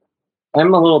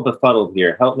a little befuddled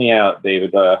here. Help me out,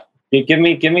 David. Give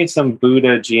me some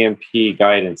Buddha GMP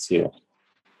guidance here.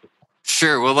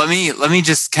 Sure. Well, let me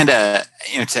just kind of,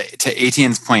 to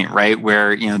Etienne's point, right,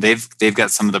 where they've got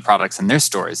some of the products in their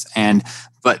stores,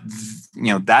 but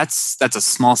that's a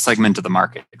small segment of the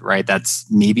market, right? That's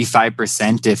maybe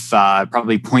 5%, if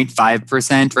probably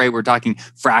 0.5%, right? We're talking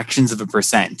fractions of a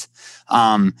percent.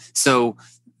 So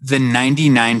the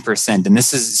 99%, and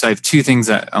this is, so I have two things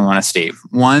that I want to state.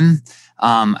 One,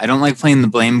 I don't like playing the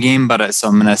blame game, but so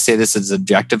I'm going to say this as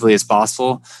objectively as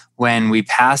possible. When we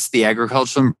passed the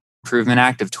Agricultural Improvement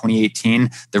Act of 2018,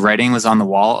 the writing was on the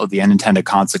wall of the unintended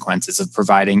consequences of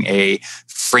providing a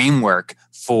framework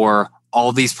for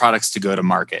all these products to go to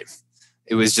market.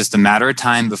 It was just a matter of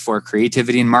time before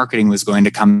creativity and marketing was going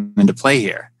to come into play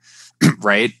here.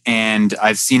 Right. And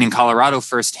I've seen in Colorado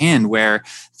firsthand where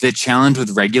the challenge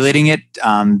with regulating it,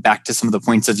 back to some of the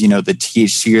points of, the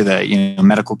THC or the,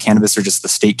 medical cannabis or just the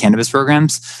state cannabis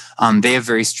programs, they have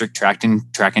very strict track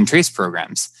and trace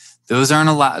programs. Those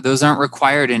aren't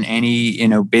required in any,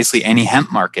 basically any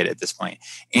hemp market at this point.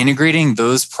 Integrating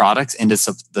those products into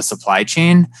the supply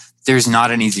chain, there's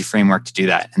not an easy framework to do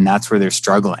that. And that's where they're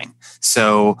struggling.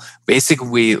 So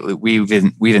basically we've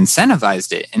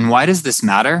incentivized it. And why does this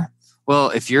matter?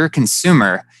 Well, if you're a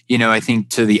consumer, I think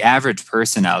to the average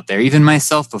person out there, even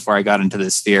myself before I got into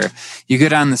this sphere, you go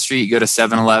down the street, you go to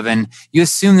 7-Eleven, you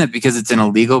assume that because it's an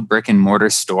illegal brick and mortar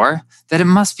store, that it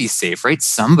must be safe, right?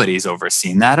 Somebody's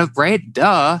overseen that, right?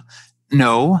 Duh.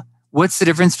 No. What's the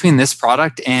difference between this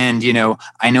product and,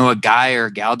 I know a guy or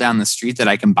a gal down the street that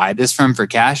I can buy this from for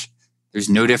cash? There's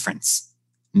no difference.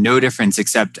 No difference,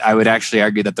 except I would actually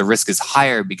argue that the risk is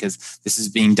higher because this is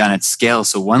being done at scale.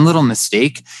 So one little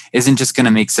mistake isn't just going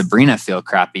to make Sabrina feel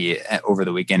crappy over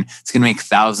the weekend. It's going to make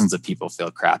thousands of people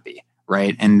feel crappy,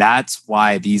 right? And that's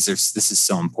why this is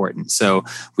so important. So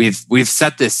we've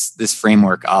set this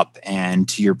framework up. And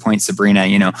to your point,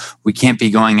 Sabrina, we can't be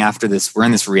going after this. We're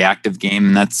in this reactive game,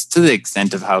 and that's to the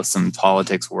extent of how some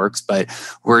politics works. But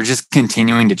we're just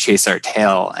continuing to chase our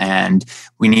tail, and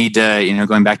we need to,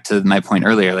 going back to my point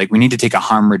earlier, like we need to take a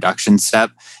harm reduction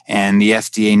step, and the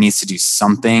FDA needs to do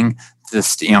something.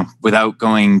 Without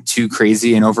going too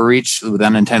crazy and overreach with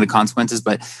unintended consequences,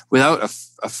 but without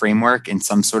a framework and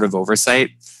some sort of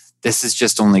oversight, this is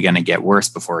just only going to get worse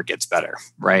before it gets better,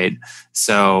 right?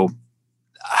 So,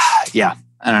 I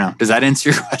don't know. Does that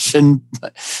answer your question?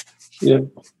 Yeah.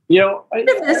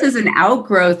 This is an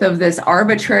outgrowth of this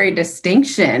arbitrary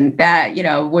distinction that,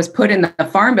 was put in the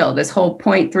Farm Bill, this whole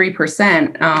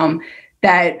 0.3%,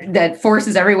 that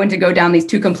forces everyone to go down these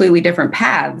two completely different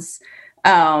paths.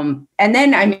 And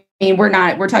then,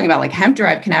 we're talking about like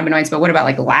hemp-derived cannabinoids, but what about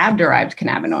like lab-derived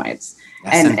cannabinoids?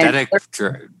 Synthetic,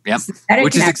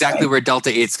 which is exactly where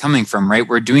Delta 8's coming from, right?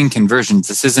 We're doing conversions.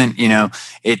 This isn't,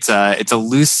 it's a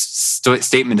loose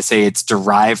statement to say it's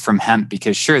derived from hemp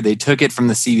because sure, they took it from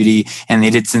the CBD and they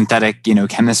did synthetic,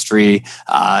 chemistry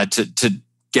to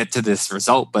get to this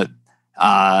result, but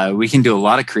we can do a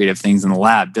lot of creative things in the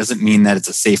lab. Doesn't mean that it's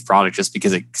a safe product just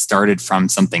because it started from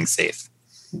something safe.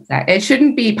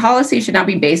 Policy should not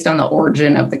be based on the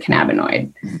origin of the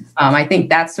cannabinoid. I think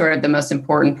that's sort of the most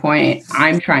important point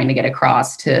I'm trying to get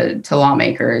across to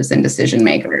lawmakers and decision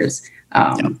makers.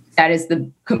 That is the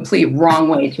complete wrong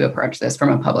way to approach this from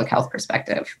a public health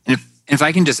perspective. If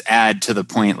I can just add to the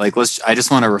point, I just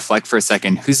want to reflect for a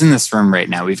second. Who's in this room right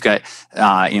now? We've got,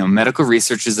 medical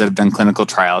researchers that have done clinical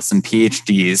trials, some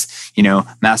PhDs,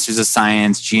 Masters of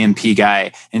Science, GMP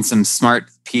guy, and some smart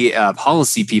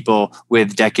policy people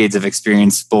with decades of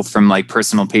experience, both from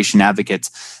personal patient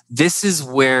advocates. This is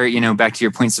where, back to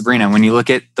your point, Sabrina, when you look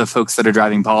at the folks that are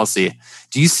driving policy,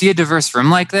 do you see a diverse room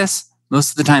like this?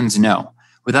 Most of the times, no.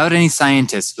 Without any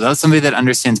scientists, without somebody that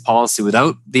understands policy,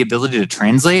 without the ability to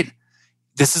translate,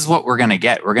 this is what we're going to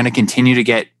get. We're going to continue to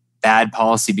get bad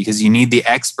policy because you need the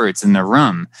experts in the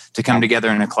room to come together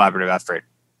in a collaborative effort.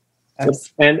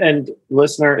 And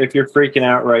listener, if you're freaking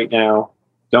out right now,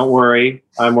 don't worry.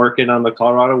 I'm working on the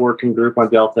Colorado Working Group on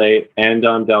Delta 8 and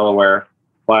on Delaware,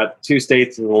 but 2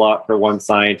 states is a lot for one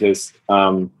scientist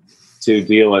to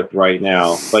deal with right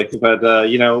now. But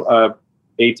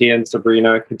AT and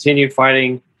Sabrina, continue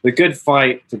fighting the good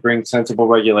fight to bring sensible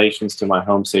regulations to my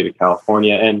home state of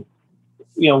California. And,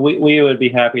 we would be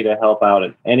happy to help out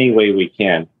in any way we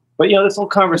can. But, this whole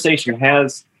conversation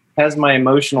has my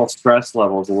emotional stress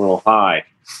levels a little high.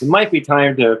 It might be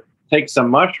time to take some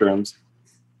mushrooms,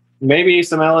 maybe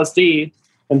some LSD.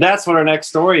 And that's what our next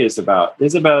story is about.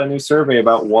 It's about a new survey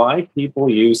about why people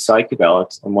use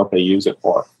psychedelics and what they use it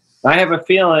for. I have a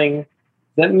feeling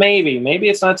that maybe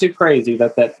it's not too crazy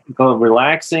that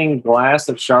relaxing glass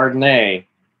of Chardonnay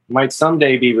might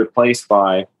someday be replaced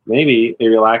by maybe a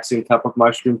relaxing cup of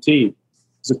mushroom tea.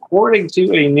 Because according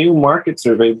to a new market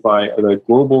survey by the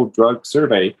Global Drug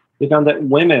Survey, they found that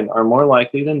women are more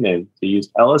likely than men to use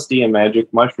LSD and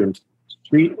magic mushrooms to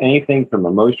treat anything from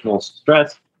emotional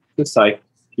stress to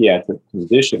psychiatric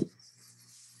conditions.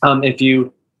 If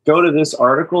you go to this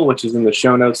article, which is in the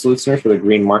show notes, listener, for the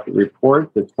Green Market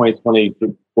Report. The 2020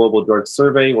 Global Drug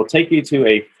Survey will take you to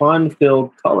a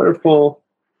fun-filled, colorful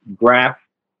graph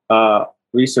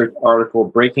research article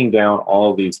breaking down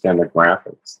all of these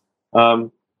demographics.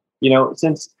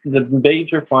 Since the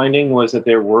major finding was that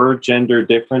there were gender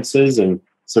differences, and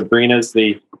Sabrina's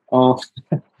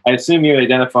I assume you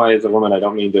identify as a woman. I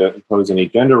don't mean to impose any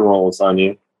gender roles on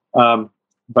you.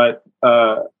 But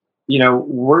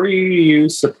were you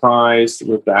surprised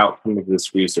with the outcome of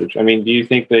this research? I mean, do you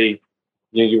think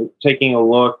you're taking a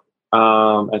look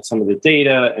at some of the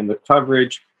data and the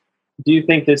coverage? Do you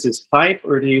think this is hype,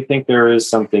 or do you think there is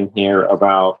something here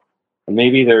about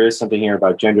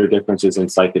gender differences in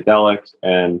psychedelics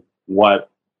and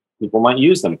what people might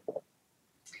use them for?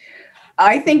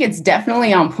 I think it's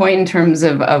definitely on point in terms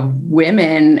of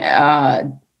women.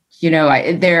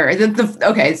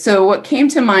 Okay, so what came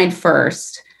to mind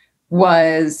first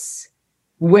was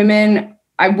women.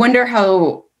 I wonder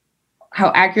how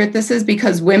accurate this is,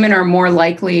 because women are more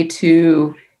likely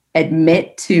to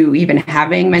admit to even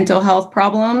having mental health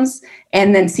problems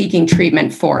and then seeking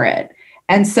treatment for it.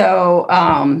 And so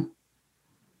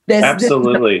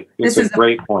absolutely. This is a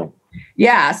great point.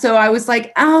 Yeah. So I was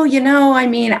like, I'm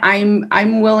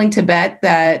willing to bet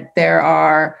that there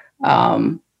are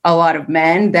a lot of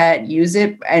men that use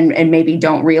it and maybe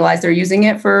don't realize they're using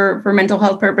it for mental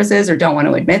health purposes, or don't want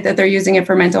to admit that they're using it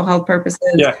for mental health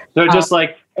purposes. Yeah. They're just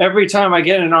like, every time I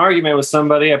get in an argument with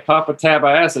somebody, I pop a tab of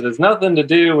acid. It's nothing to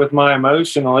do with my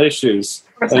emotional issues.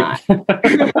 Of course not.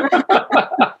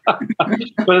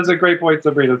 But it's a great point,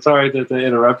 Sabrina. Sorry to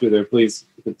interrupt you there. Please.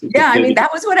 Yeah, I mean,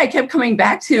 that was what I kept coming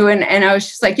back to. And I was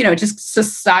just like, just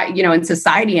society, in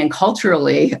society and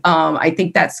culturally, I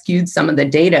think that skewed some of the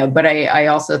data. But I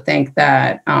also think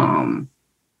that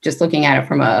just looking at it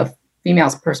from a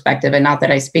female's perspective, and not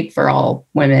that I speak for all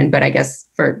women, but I guess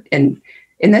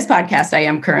in this podcast, I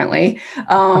am currently.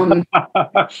 Don't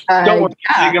worry,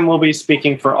 Megan will be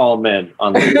speaking for all men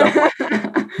on the show.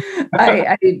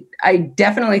 I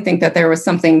definitely think that there was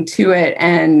something to it.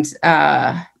 And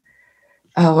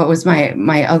what was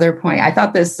my other point? I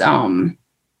thought this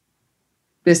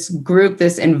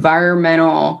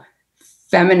environmental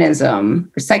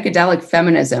feminism or psychedelic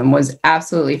feminism was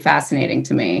absolutely fascinating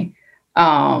to me.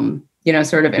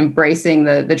 Sort of embracing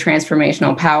the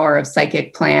transformational power of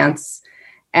psychic plants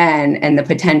and the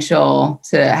potential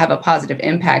to have a positive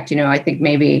impact. I think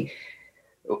maybe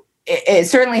it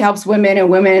certainly helps women, and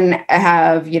women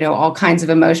have, all kinds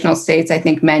of emotional states. I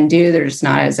think men do. They're just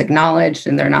not as acknowledged,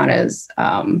 and they're not as,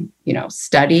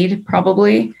 studied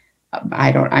probably.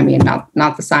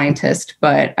 Not the scientist,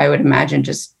 but I would imagine,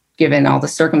 just given all the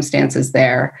circumstances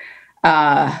there.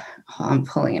 I'm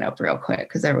pulling it up real quick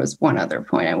because there was one other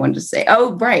point I wanted to say.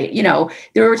 Oh, right.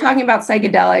 They were talking about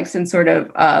psychedelics and sort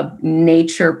of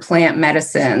nature plant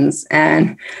medicines.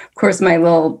 And of course, my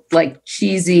little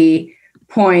cheesy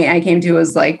point I came to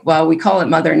was like, well, we call it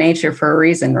Mother Nature for a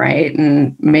reason, right?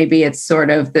 And maybe it's sort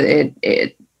of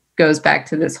it goes back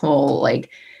to this whole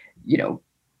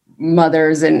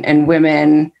mothers and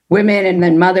women and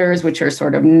then mothers, which are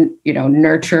sort of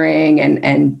nurturing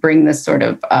and bring this sort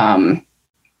of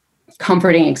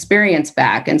comforting experience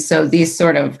back. And so these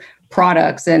sort of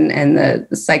products and the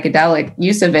psychedelic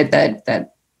use of it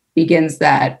that begins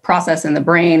that process in the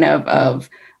brain of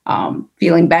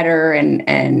feeling better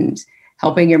and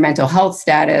helping your mental health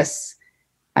status.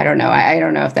 I don't know. I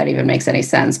don't know if that even makes any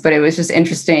sense, but it was just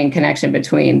interesting connection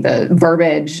between the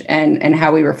verbiage and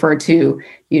how we refer to,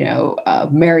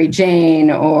 Mary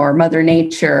Jane or Mother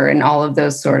Nature and all of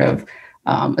those sort of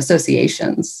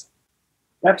associations.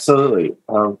 Absolutely.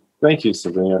 Thank you,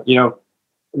 Sabrina.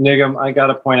 Nigam, I got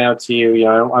to point out to you,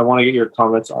 I want to get your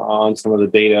comments on some of the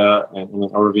data and an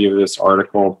overview of this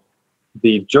article.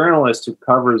 The journalist who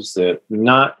covers it,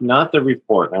 not the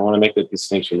report. I want to make the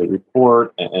distinction. The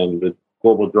report and the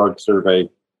Global Drug Survey,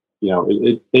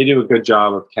 they do a good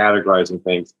job of categorizing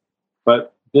things.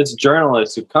 But this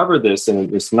journalist who covered this,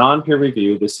 and this non-peer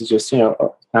review, this is just, kind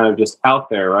of just out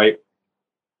there, right?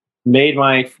 Made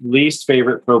my least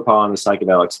favorite faux pas in the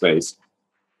psychedelic space.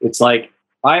 It's like,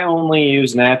 I only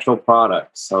use natural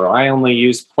products, or I only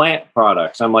use plant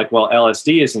products. I'm like, well,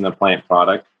 LSD isn't a plant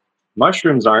product.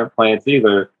 Mushrooms aren't plants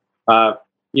either.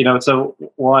 So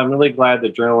while I'm really glad the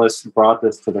journalists brought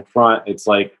this to the front, it's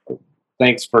like,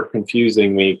 thanks for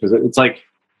confusing me, because it's like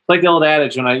the old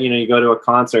adage when you go to a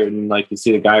concert and you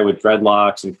see the guy with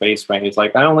dreadlocks and face paint. It's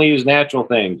like, I only use natural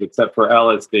things except for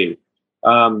LSD.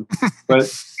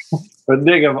 But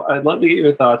Nigam, I'd love to get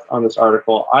your thoughts on this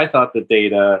article. I thought the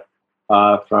data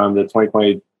from the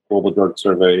 2020 Global Drug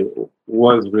Survey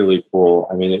was really cool.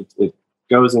 I mean, it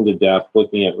goes into depth,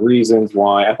 looking at reasons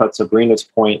why. I thought Sabrina's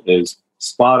point is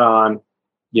spot on,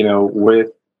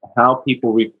 with how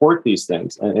people report these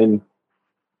things. And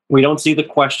we don't see the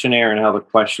questionnaire and how the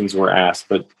questions were asked,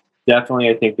 but definitely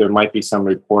I think there might be some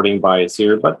reporting bias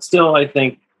here. But still, I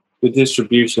think the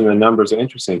distribution and the numbers are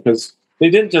interesting because they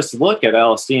didn't just look at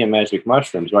LSD and magic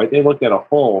mushrooms, right? They looked at a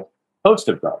whole host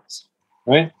of drugs,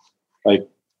 right?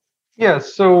 Yeah,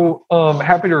 so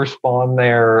happy to respond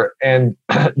there. And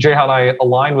Jehan, I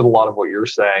align with a lot of what you're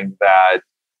saying, that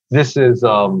this is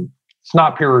it's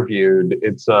not peer reviewed.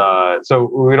 It's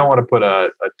so we don't want to put a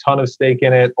ton of stake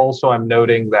in it. Also, I'm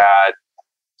noting that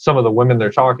some of the women they're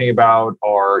talking about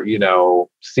are,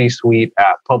 C-suite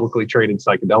at publicly traded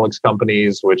psychedelics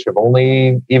companies, which have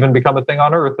only even become a thing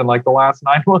on Earth in like the last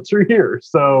 9 months or years.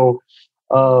 So,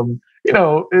 bias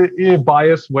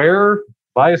where?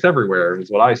 Bias everywhere is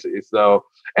what I see. So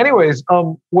anyways,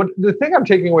 what the thing I'm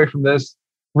taking away from this,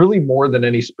 really more than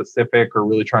any specific or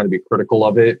really trying to be critical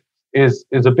of it, is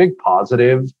a big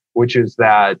positive, which is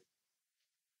that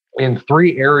in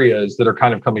 3 areas that are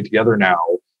kind of coming together now,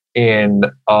 in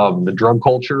the drug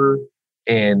culture,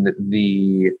 in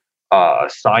the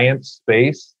science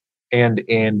space, and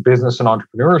in business and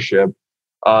entrepreneurship,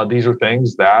 these are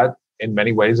things that in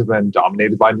many ways have been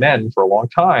dominated by men for a long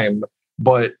time.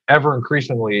 But ever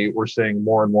increasingly, we're seeing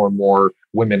more and more and more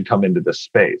women come into this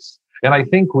space. And I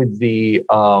think with the,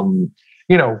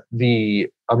 the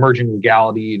emerging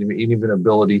legality and even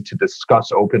ability to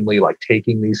discuss openly, like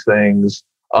taking these things,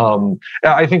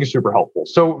 I think is super helpful.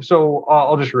 So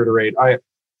I'll just reiterate,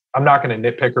 I'm not going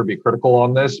to nitpick or be critical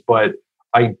on this, but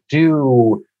I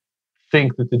do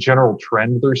think that the general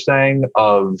trend they're saying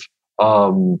of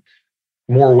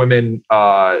more women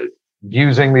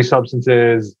using these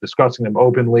substances, discussing them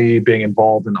openly, being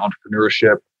involved in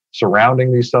entrepreneurship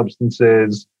surrounding these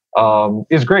substances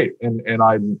is great, and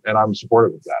I'm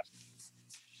supportive of that.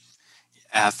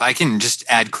 If I can just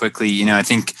add quickly, I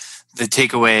think the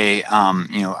takeaway,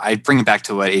 I bring it back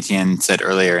to what Etienne said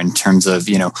earlier in terms of,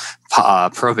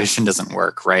 prohibition doesn't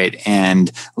work, right?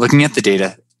 And looking at the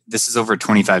data, this is over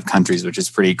 25 countries, which is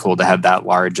pretty cool to have that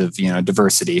large of,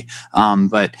 diversity.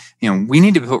 But, we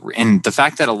need to put in the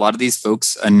fact that a lot of these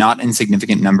folks, a not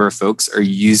insignificant number of folks, are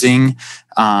using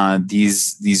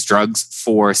these drugs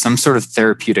for some sort of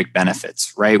therapeutic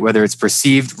benefits, right? Whether it's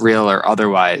perceived, real, or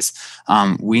otherwise.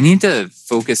 We need to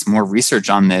focus more research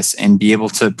on this and be able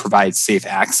to provide safe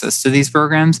access to these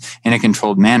programs in a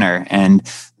controlled manner. And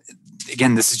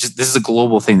again, this is a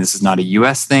global thing. This is not a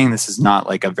US thing. This is not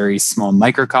like a very small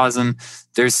microcosm.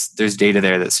 There's data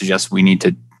there that suggests we need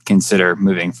to consider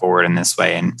moving forward in this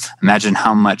way, and imagine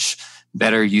how much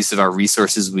better use of our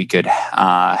resources we could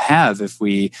have if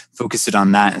we focus it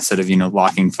on that instead of,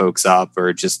 locking folks up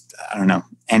or just, I don't know,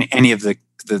 any of the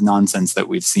nonsense that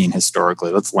we've seen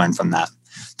historically. Let's learn from that.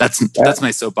 That's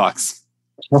my soapbox.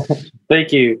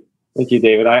 Thank you,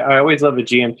 David. I always love a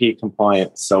GMP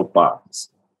compliant soapbox.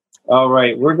 All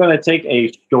right, we're going to take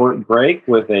a short break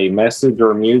with a message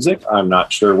or music. I'm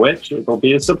not sure which. It'll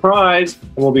be a surprise.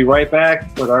 And we'll be right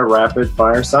back with our rapid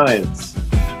fire science.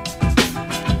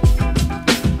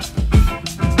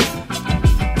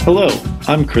 Hello,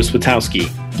 I'm Chris Witkowski,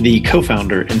 the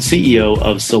co-founder and CEO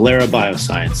of Celera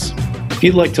Bioscience. If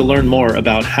you'd like to learn more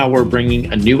about how we're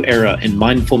bringing a new era in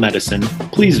mindful medicine,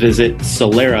 please visit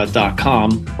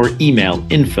Celera.com or email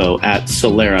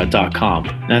info@Celera.com.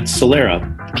 That's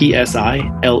Celera,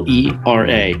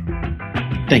 P-S-I-L-E-R-A.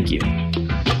 Thank you.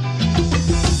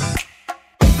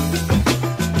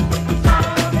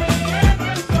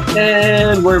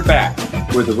 And we're back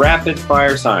with Rapid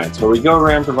Fire Science, where we go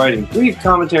around providing brief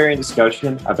commentary and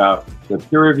discussion about the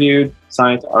peer-reviewed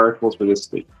science articles for this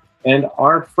week. And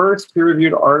our first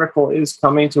peer-reviewed article is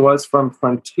coming to us from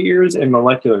Frontiers in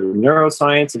Molecular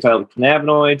Neuroscience, entitled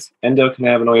Cannabinoids,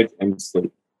 Endocannabinoids, and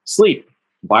Sleep. Sleep,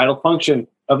 vital function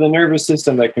of the nervous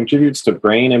system that contributes to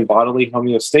brain and bodily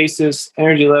homeostasis,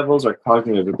 energy levels, or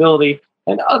cognitive ability,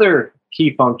 and other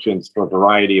key functions for a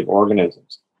variety of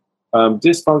organisms.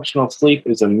 Dysfunctional sleep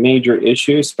is a major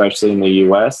issue, especially in the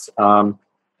U.S.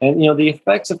 The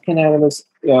effects of cannabis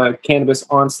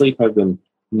on sleep have been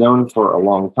known for a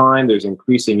long time. There's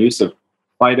increasing use of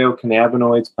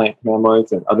phytocannabinoids, plant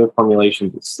cannabinoids, and other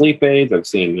formulations of sleep aids. I've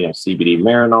seen, CBD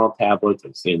Marinol tablets.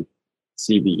 I've seen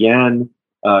CBN,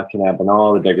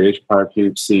 cannabinol, the degradation product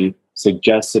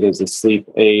suggested as a sleep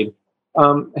aid.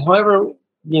 However,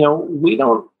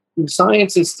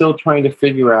 science is still trying to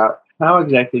figure out how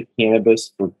exactly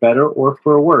cannabis, for better or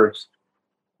for worse,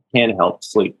 can help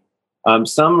sleep.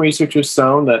 Some research has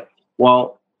shown that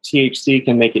while THC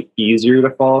can make it easier to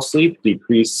fall asleep,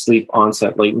 decrease sleep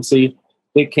onset latency,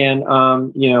 it can,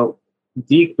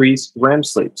 decreased REM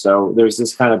sleep. So there's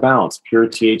this kind of balance. Pure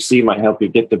THC might help you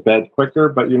get to bed quicker,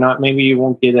 but maybe you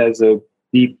won't get as a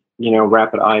deep,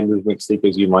 rapid eye movement sleep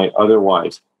as you might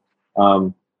otherwise.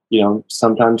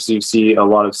 Sometimes you see a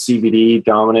lot of CBD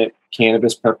dominant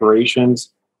cannabis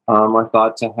preparations are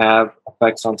thought to have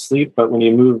effects on sleep, but when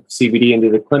you move CBD into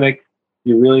the clinic,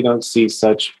 you really don't see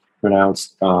such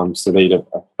pronounced sedative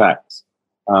effects.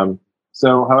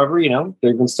 However,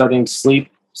 they've been studying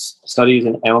sleep studies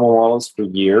in animal models for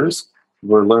years.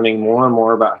 We're learning more and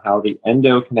more about how the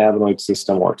endocannabinoid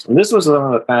system works. And this was one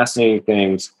of the fascinating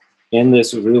things in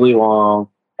this really long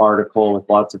article with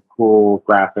lots of cool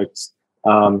graphics,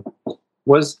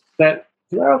 was that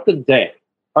throughout the day,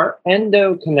 our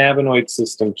endocannabinoid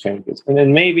system changes. And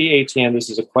then maybe, ATM, this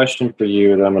is a question for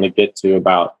you that I'm going to get to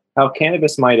about how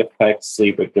cannabis might affect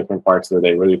sleep at different parts of the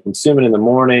day, whether you consume it in the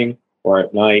morning or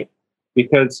at night.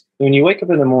 Because when you wake up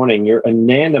in the morning, your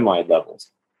anandamide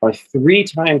levels are 3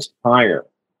 times higher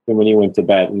than when you went to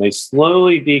bed. And they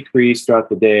slowly decrease throughout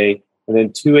the day. And then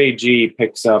 2-AG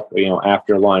picks up,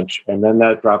 after lunch. And then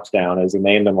that drops down as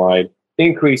anandamide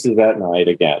increases at night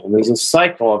again. And there's a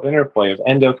cycle of interplay of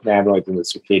endocannabinoids in the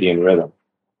circadian rhythm.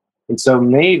 And so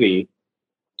maybe,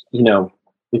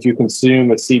 if you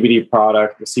consume a CBD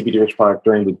product, a CBD-rich product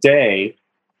during the day,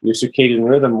 your circadian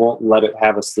rhythm won't let it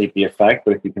have a sleepy effect.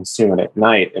 But if you consume it at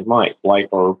night, it might.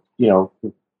 And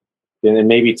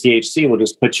maybe THC will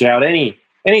just put you out any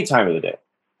time of the day.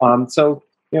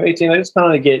 ATM, I just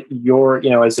kind of get your,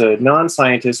 as a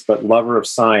non-scientist but lover of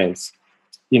science,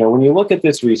 when you look at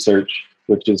this research,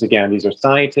 which is, again, these are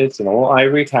scientists in a little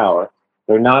ivory tower.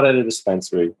 They're not at a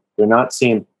dispensary. They're not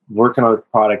working on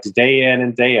products day in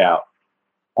and day out.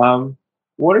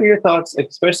 What are your thoughts?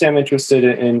 Especially, I'm interested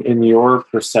in your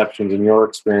perceptions and your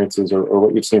experiences or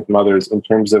what you've seen from others in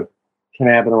terms of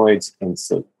cannabinoids and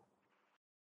sleep.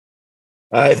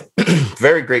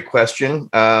 Very great question.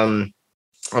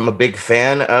 I'm a big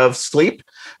fan of sleep,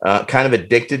 kind of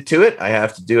addicted to it. I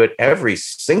have to do it every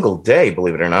single day,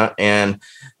 believe it or not. And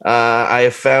I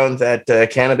have found that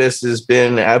cannabis has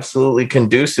been absolutely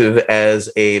conducive as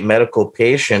a medical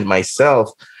patient myself.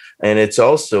 And it's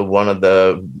also one of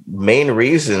the main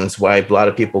reasons why a lot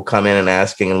of people come in and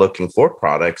asking and looking for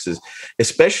products is,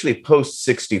 especially post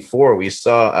 64, we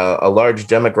saw a large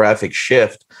demographic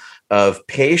shift of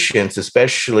patients,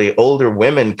 especially older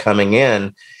women coming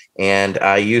in. And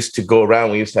I used to go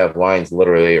around, we used to have lines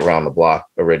literally around the block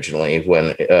originally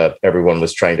when everyone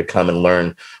was trying to come and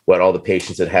learn what all the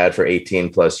patients had for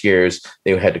 18 plus years.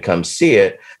 They had to come see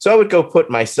it. So I would go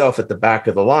put myself at the back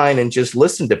of the line and just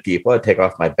listen to people. I'd take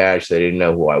off my badge so they didn't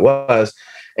know who I was.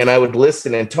 And I would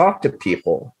listen and talk to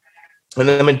people. And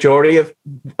the majority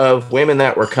of women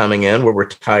that were coming in were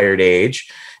retired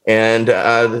age. And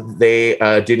they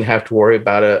didn't have to worry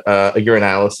about a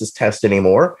urinalysis test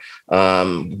anymore,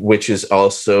 which is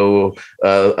also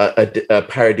a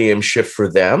paradigm shift for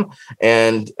them.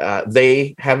 And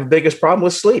they have the biggest problem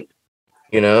with sleep.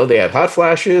 They have hot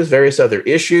flashes, various other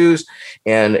issues.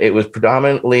 And it was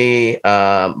predominantly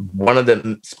one of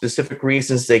the specific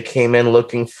reasons they came in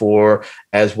looking for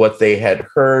as what they had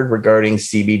heard regarding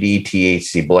CBD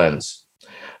THC blends.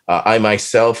 I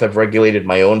myself have regulated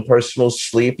my own personal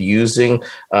sleep using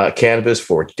cannabis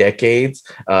for decades.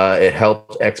 It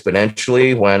helped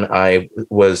exponentially when I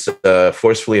was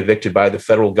forcefully evicted by the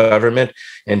federal government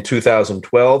in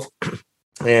 2012.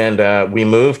 And we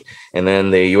moved, and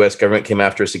then the U.S. government came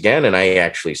after us again, and I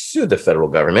actually sued the federal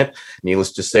government.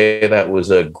 Needless to say, that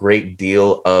was a great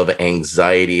deal of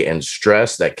anxiety and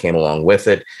stress that came along with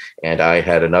it. And I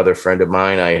had another friend of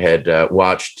mine I had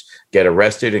watched get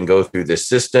arrested and go through this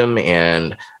system,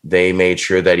 and they made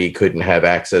sure that he couldn't have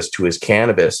access to his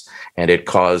cannabis, and it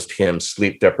caused him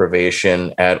sleep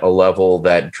deprivation at a level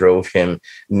that drove him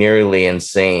nearly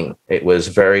insane. It was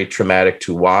very traumatic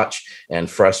to watch and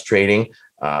frustrating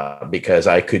because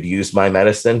I could use my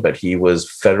medicine, but he was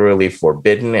federally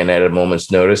forbidden, and at a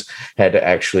moment's notice had to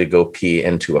actually go pee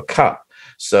into a cup.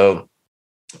 So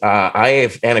I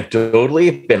have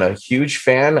anecdotally been a huge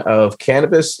fan of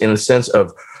cannabis in the sense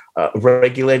of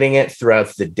regulating it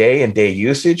throughout the day and day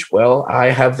usage. Well, I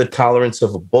have the tolerance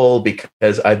of a bull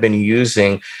because I've been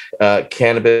using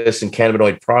cannabis and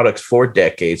cannabinoid products for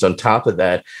decades. On top of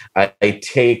that, I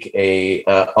take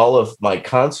all of my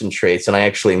concentrates and I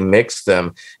actually mix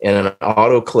them in an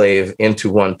autoclave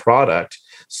into one product.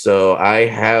 So I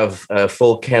have a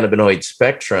full cannabinoid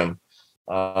spectrum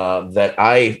that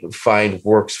I find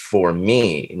works for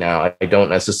me. Now, I don't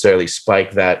necessarily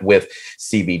spike that with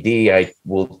CBD. I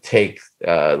will take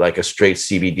like a straight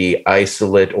CBD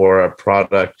isolate or a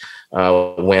product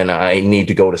when I need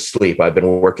to go to sleep. I've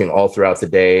been working all throughout the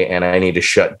day and I need to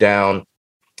shut down.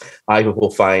 I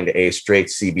will find a straight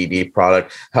CBD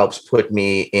product, helps put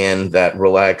me in that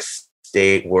relaxed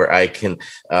state where I can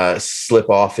slip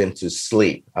off into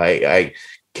sleep. I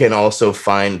can also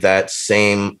find that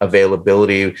same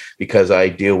availability because I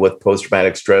deal with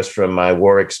post-traumatic stress from my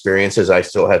war experiences. I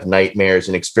still have nightmares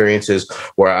and experiences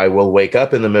where I will wake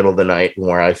up in the middle of the night and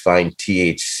where I find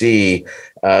THC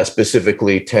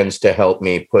specifically tends to help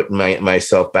me put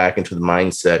myself back into the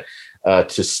mindset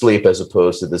to sleep as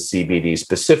opposed to the CBD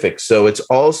specific. So it's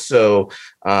also,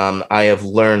 I have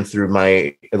learned through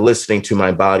my listening to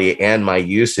my body and my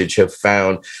usage have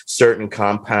found certain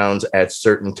compounds at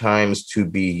certain times to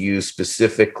be used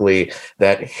specifically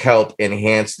that help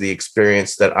enhance the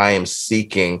experience that I am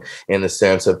seeking in the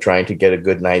sense of trying to get a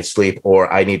good night's sleep,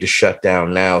 or I need to shut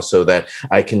down now so that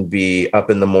I can be up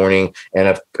in the morning. And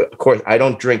of course, I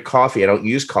don't drink coffee. I don't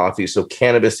use coffee. So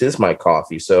cannabis is my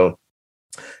coffee. So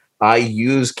I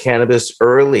use cannabis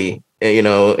early,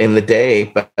 in the day,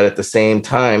 but at the same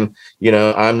time,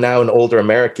 I'm now an older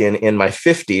American in my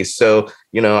 50s. So,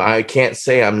 I can't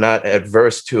say I'm not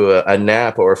adverse to a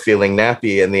nap or feeling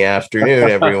nappy in the afternoon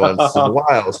every once in a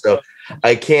while. So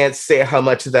I can't say how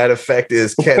much of that effect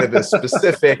is cannabis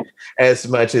specific as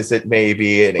much as it may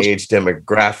be an age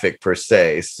demographic per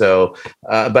se. So,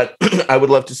 but I would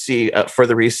love to see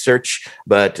further research,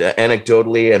 but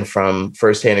anecdotally and from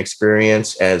firsthand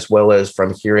experience, as well as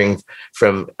from hearing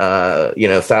from,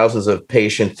 thousands of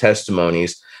patient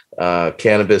testimonies,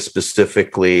 cannabis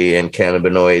specifically and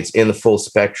cannabinoids in the full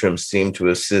spectrum seem to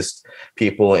assist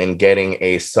people in getting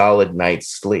a solid night's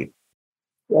sleep.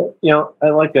 Well, I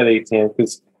like that, Eitan,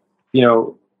 because,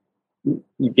 you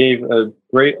gave a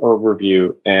great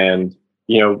overview. And,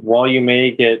 while you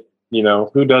may get,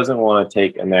 who doesn't want to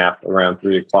take a nap around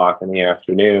 3:00 in the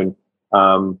afternoon?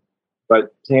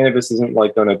 But cannabis isn't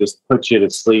like going to just put you to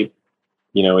sleep,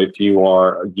 if you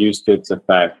are used to its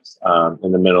effects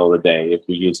in the middle of the day, if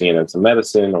you're using it as a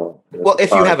medicine or. Well,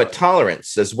 if you have a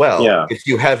tolerance as well. Yeah. If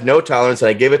you have no tolerance and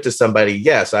I give it to somebody,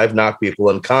 yes, I've knocked people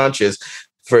unconscious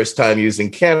first time using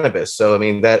cannabis. So,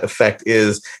 that effect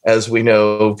is, as we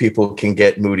know, people can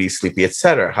get moody, sleepy,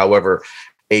 etc. However,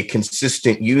 a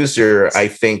consistent user, I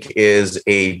think, is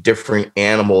a different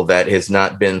animal that has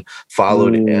not been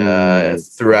followed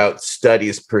throughout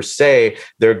studies per se.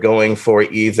 They're going for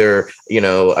either,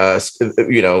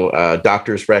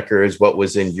 doctor's records, what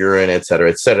was in urine, et cetera,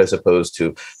 as opposed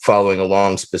to following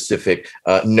along specific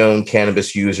known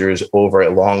cannabis users over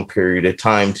a long period of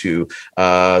time to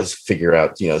figure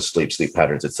out, sleep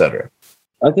patterns, et cetera.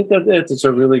 I think that it's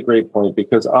a really great point,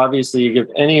 because obviously you give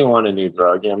anyone a new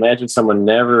drug. Imagine someone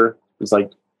never is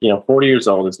 40 years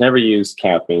old, has never used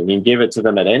caffeine. You give it to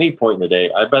them at any point in the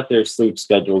day. I bet their sleep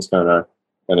schedule is going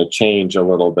to change a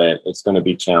little bit. It's going to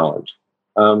be challenged.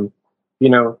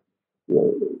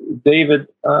 David,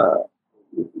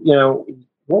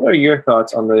 what are your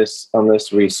thoughts on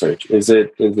this research? Is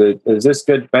this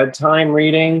good bedtime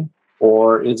reading?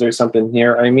 Or is there something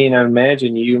here? I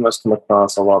imagine you must come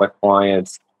across a lot of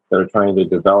clients that are trying to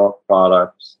develop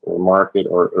products or market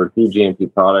or do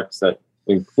GMP products that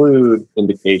include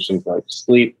indications like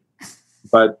sleep.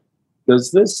 But does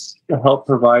this help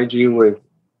provide you with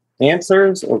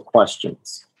answers or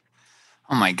questions?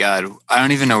 Oh my God, I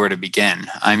don't even know where to begin.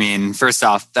 First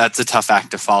off, that's a tough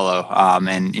act to follow.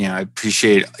 And, I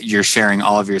appreciate your sharing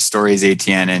all of your stories,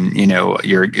 Etienne, and,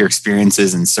 your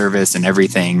experiences and service and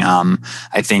everything.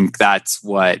 I think that's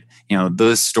what,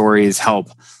 those stories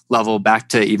help level back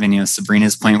to even,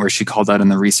 Sabrina's point where she called out in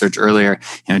the research earlier,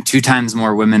 2 times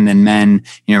more women than men,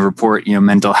 report,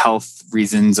 mental health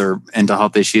reasons or mental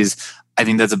health issues. I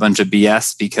think that's a bunch of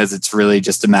BS, because it's really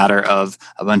just a matter of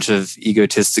a bunch of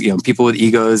egotistic, people with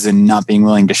egos and not being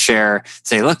willing to share,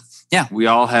 say, look, yeah, we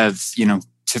all have,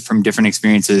 from different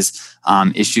experiences,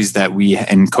 issues that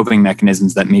and coping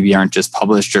mechanisms that maybe aren't just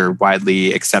published or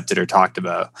widely accepted or talked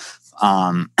about.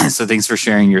 So thanks for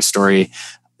sharing your story.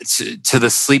 To the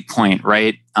sleep point,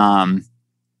 right?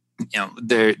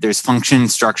 There's function,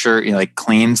 structure, like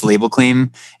claims, label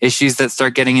claim issues that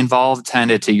start getting involved.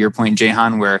 Kind of to your point,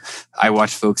 Jehan, where I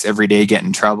watch folks every day get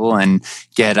in trouble and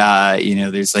get,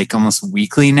 there's almost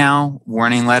weekly now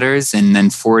warning letters, and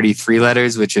then 43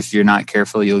 letters, which if you're not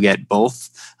careful, you'll get both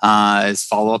as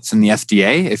follow-ups from the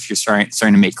FDA. If you're starting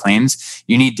to make claims,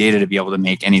 you need data to be able to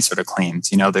make any sort of claims.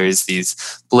 There's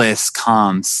these Bliss,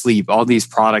 Calm, Sleep, all these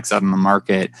products out on the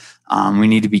market. We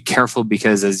need to be careful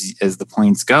because as the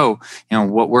points go,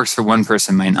 what works for one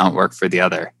person might not work for the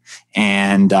other,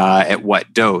 and at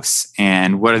what dose,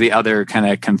 and what are the other kind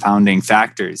of confounding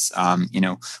factors.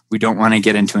 We don't want to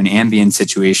get into an Ambien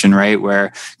situation, right?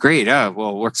 Where great, it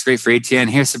works great for ATN.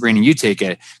 Here, Sabrina, you take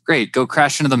it. Great, go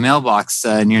crash into the mailbox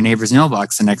in your neighbor's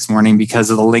mailbox the next morning because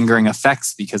of the lingering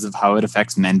effects, because of how it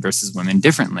affects men versus women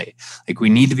differently. Like, we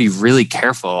need to be really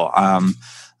careful.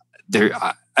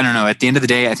 I don't know. At the end of the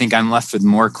day, I think I'm left with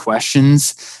more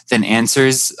questions than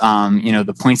answers.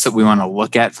 The points that we want to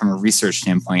look at from a research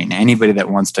standpoint, and anybody that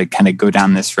wants to kind of go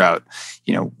down this route,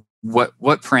 what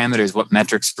parameters, what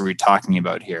metrics are we talking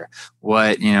about here?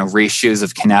 What, ratios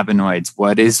of cannabinoids?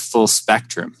 What is full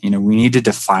spectrum? We need to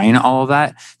define all of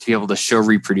that to be able to show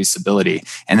reproducibility.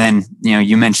 And then,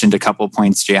 you mentioned a couple of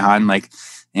points, Jehan,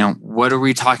 what are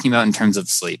we talking about in terms of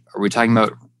sleep? Are we talking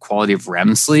about quality of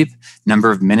REM sleep, number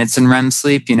of minutes in REM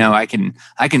sleep? I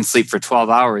can sleep for 12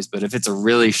 hours, but if it's a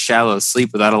really shallow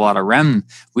sleep without a lot of REM,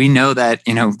 we know that,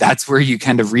 that's where you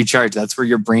kind of recharge. That's where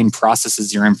your brain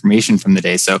processes your information from the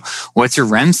day. So what's your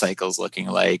REM cycles looking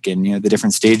like, and, the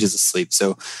different stages of sleep?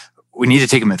 So we need to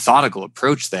take a methodical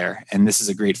approach there. And this is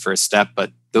a great first step,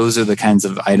 but those are the kinds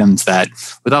of items that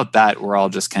without that, we're all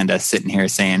just kind of sitting here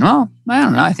saying, well, I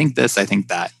don't know, I think this, I think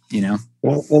that,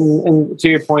 And to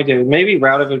your point, David, maybe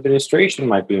route of administration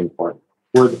might be important.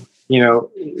 Would,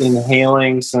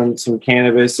 inhaling some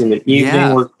cannabis in the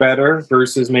evening work better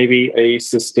versus maybe a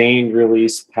sustained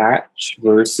release patch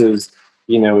versus,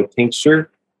 a tincture?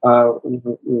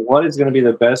 What is going to be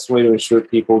the best way to ensure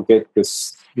people get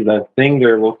the thing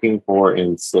they're looking for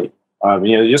in sleep?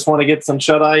 You just want to get some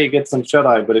shut-eye, you get some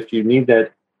shut-eye. But if you need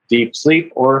that deep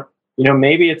sleep, or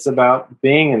maybe it's about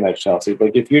being in that shallow sleep.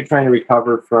 Like, if you're trying to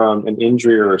recover from an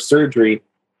injury or a surgery,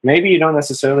 maybe you don't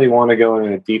necessarily want to go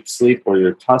in a deep sleep where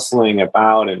you're tussling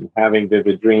about and having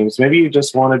vivid dreams. Maybe you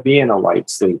just want to be in a light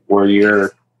sleep where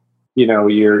you're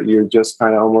just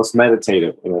kind of almost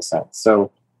meditative in a sense.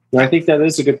 So I think that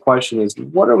is a good question, is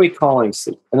what are we calling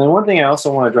sleep? And then one thing I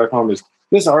also want to drive home is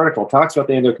this article talks about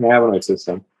the endocannabinoid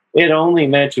system. It only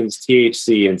mentions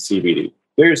THC and CBD.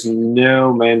 There's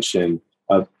no mention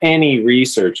of any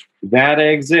research that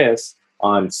exists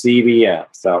on CBN.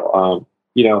 So,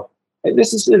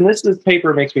 this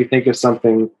paper makes me think of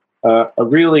something a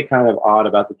really kind of odd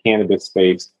about the cannabis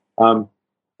space.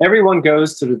 Everyone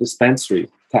goes to the dispensary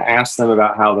to ask them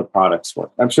about how the products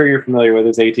work. I'm sure you're familiar with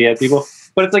this, ATN people,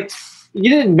 but it's like, you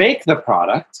didn't make the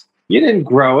product, you didn't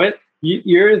grow it.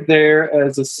 You're there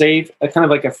as a kind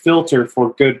of like a filter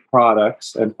for good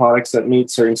products and products that meet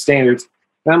certain standards.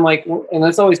 And I'm like, and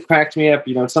that's always cracked me up.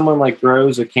 Someone like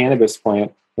grows a cannabis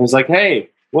plant and is like, hey,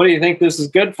 what do you think this is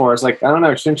good for? It's like, I don't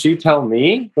know. Shouldn't you tell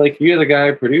me? Like, you're the guy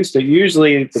who produced it.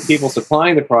 Usually the people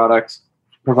supplying the products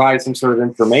provide some sort of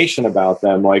information about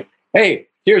them. Like, hey,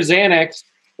 here's Xanax.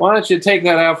 Why don't you take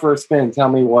that out for a spin? Tell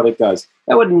me what it does.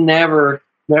 That would never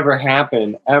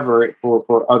happen ever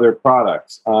for other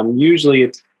products. Usually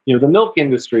it's, the milk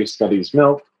industry studies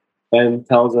milk and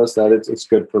tells us that it's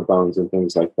good for bones and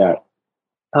things like that.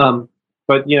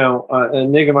 But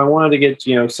Nigam, I wanted to get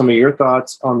some of your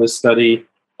thoughts on this study.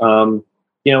 And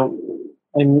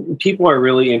people are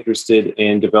really interested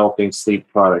in developing sleep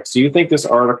products. Do you think this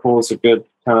article is a good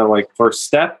kind of like first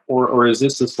step, or is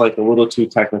this just like a little too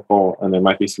technical and there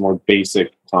might be some more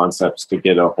basic concepts to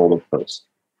get a hold of first?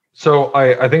 So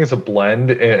I think it's a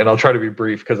blend, and I'll try to be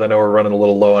brief because I know we're running a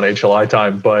little low on HLI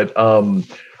time, but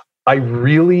I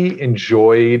really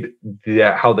enjoyed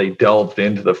how they delved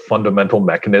into the fundamental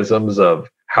mechanisms of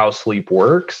how sleep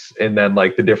works, and then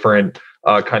like the different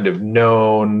kind of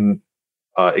known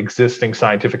existing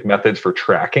scientific methods for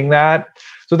tracking that.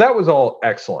 So that was all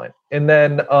excellent. And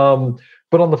then,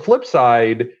 but on the flip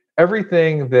side,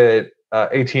 everything that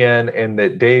ATN and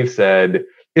that Dave said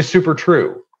is super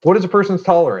true. What is a person's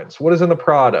tolerance? What is in the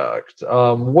product?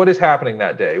 What is happening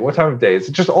that day? What time of day? It's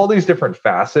just all these different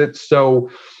facets.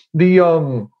 So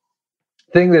the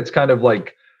thing that's kind of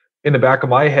like in the back of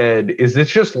my head is this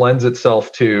just lends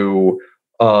itself to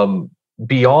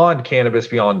beyond cannabis,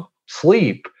 beyond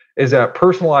sleep, is that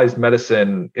personalized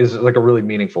medicine is like a really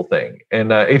meaningful thing.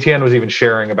 And ATN was even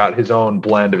sharing about his own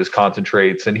blend of his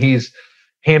concentrates, and he's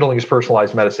handling his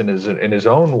personalized medicine in his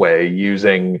own way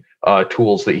using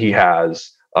tools that he has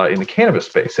in the cannabis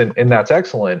space. And that's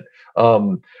excellent.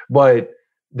 But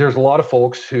there's a lot of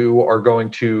folks who are going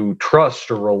to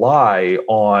trust or rely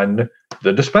on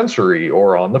the dispensary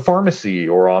or on the pharmacy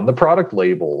or on the product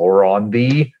label or on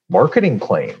the marketing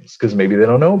claims because maybe they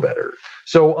don't know better.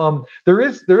 So there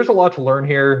is a lot to learn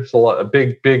here. It's a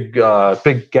big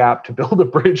gap to build a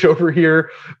bridge over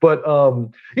here. But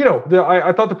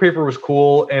I thought the paper was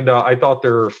cool, and I thought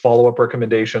their follow-up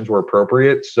recommendations were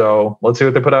appropriate. So let's see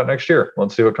what they put out next year.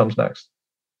 Let's see what comes next.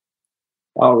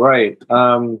 All right.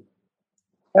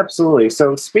 Absolutely.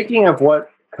 So speaking of what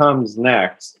comes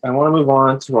next, I want to move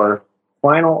on to our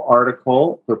final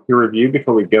article for peer review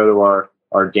before we go to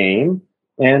our game.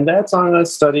 And that's on a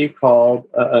study called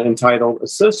entitled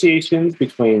Associations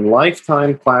Between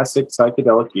Lifetime Classic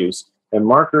Psychedelic Use and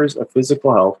Markers of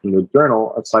Physical Health in the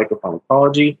Journal of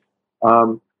Psychopharmacology.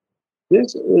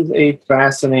 This is a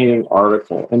fascinating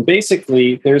article. And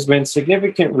basically, there's been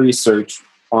significant research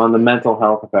on the mental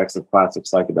health effects of classic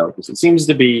psychedelics. It seems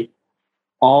to be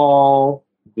all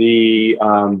the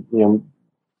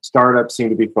startups seem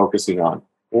to be focusing on.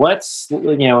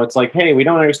 It's like, hey, we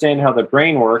don't understand how the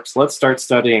brain works. Let's start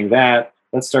studying that.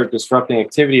 Let's start disrupting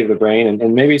activity of the brain,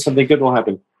 and maybe something good will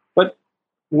happen. But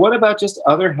what about just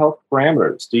other health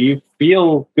parameters? Do you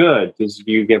feel good? Do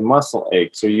you get muscle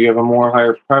aches? Or you have a more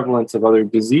higher prevalence of other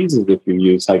diseases if you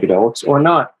use psychedelics or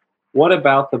not? What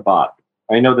about the body?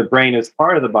 I know the brain is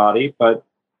part of the body, but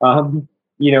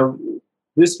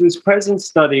This present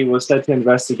study was set to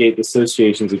investigate the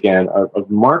associations again of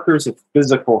markers of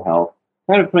physical health,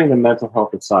 kind of putting the mental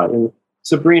health aside. And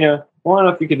Sabrina, I don't know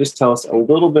if you could just tell us a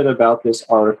little bit about this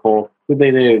article. Did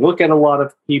they look at a lot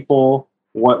of people?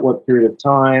 What period of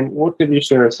time? What could you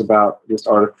share us about this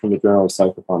article from the Journal of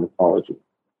Psychopharmacology?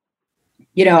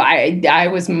 I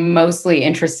was mostly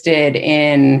interested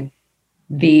in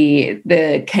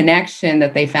the connection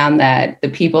that they found that the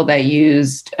people that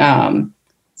used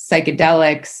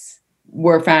psychedelics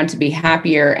were found to be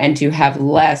happier and to have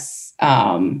less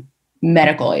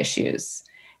medical issues.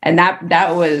 And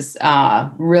that was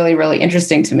really, really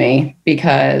interesting to me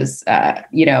because,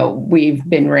 we've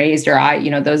been raised,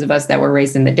 or those of us that were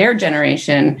raised in the DARE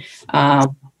generation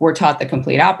were taught the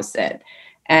complete opposite.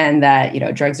 And that,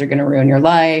 drugs are going to ruin your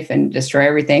life and destroy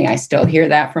everything. I still hear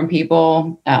that from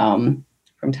people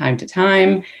from time to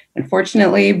time,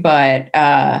 unfortunately. But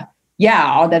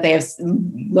all that they have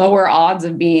lower odds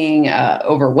of being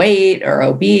overweight or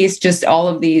obese, just all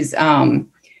of these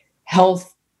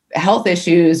health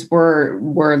issues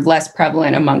were less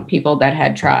prevalent among people that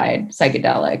had tried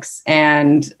psychedelics.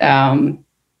 And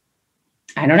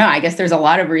I don't know, I guess there's a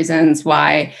lot of reasons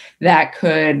why that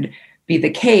could be the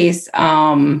case.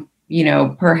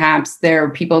 Perhaps there are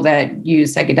people that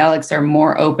use psychedelics are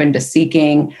more open to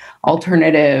seeking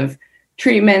alternative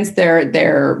treatments. They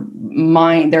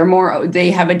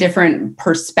have a different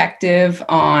perspective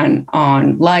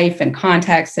on life and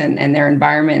context and their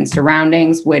environment and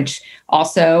surroundings, which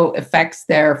also affects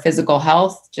their physical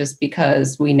health, just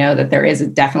because we know that there is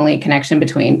definitely a connection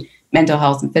between mental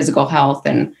health and physical health.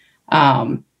 And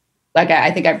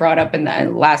I think I brought up in the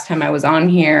last time I was on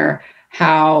here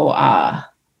how,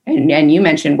 and you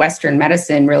mentioned Western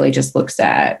medicine really just looks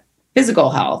at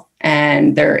physical health,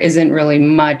 and there isn't really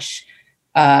much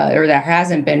or there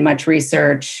hasn't been much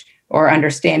research or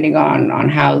understanding on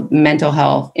how mental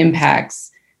health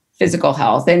impacts physical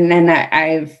health. And then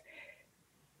I've,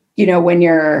 when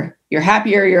you're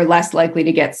happier, you're less likely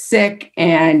to get sick,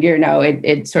 and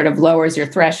it sort of lowers your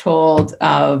threshold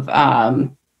of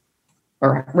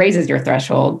or raises your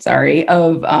threshold,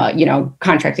 of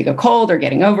contracting a cold or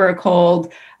getting over a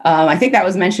cold. I think that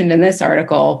was mentioned in this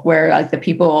article where the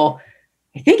people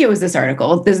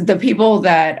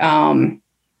that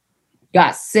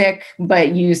got sick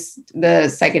but used the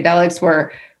psychedelics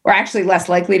were actually less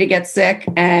likely to get sick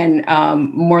and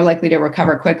more likely to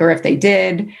recover quicker if they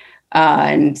did.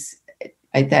 Was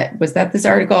that this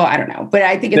article? I don't know, but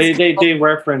I think they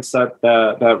reference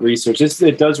that research.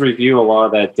 It does review a lot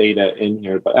of that data in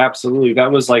here, but absolutely,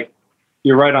 that was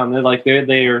you're right on.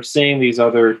 They are seeing these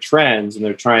other trends and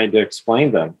they're trying to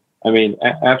explain them. I mean,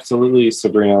 absolutely,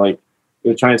 Sabrina.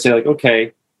 They're trying to say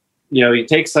okay, you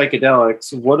take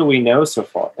psychedelics. What do we know so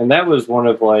far? And that was one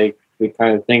of the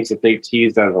kind of things that they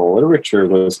teased out of the literature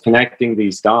was connecting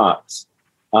these dots.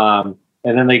 And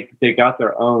then they got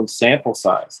their own sample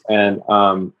size. And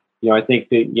I think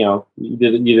that you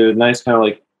did a nice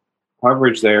kind of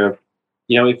coverage there.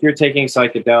 If you're taking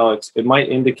psychedelics, it might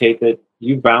indicate that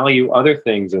you value other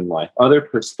things in life, other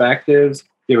perspectives.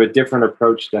 You have a different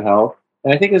approach to health.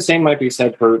 And I think the same might be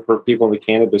said for people in the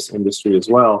cannabis industry as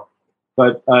well.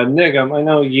 But Nigam, I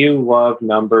know you love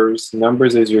numbers.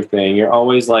 Numbers is your thing. You're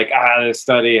always this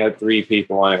study had 3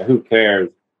 people on it. Who cares?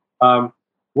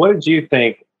 what did you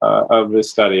think of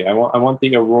this study? I want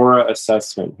the Aurora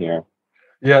assessment here.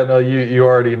 Yeah, no, you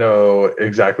already know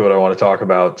exactly what I want to talk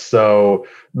about. So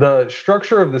the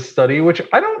structure of the study, which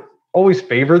I don't always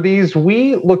favor these,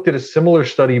 we looked at a similar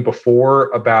study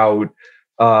before about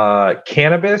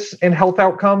cannabis and health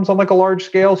outcomes on like a large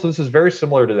scale. So this is very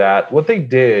similar to that. What they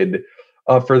did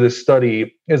for this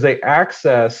study is they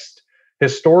accessed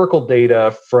historical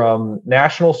data from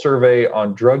National Survey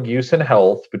on Drug Use and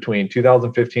Health between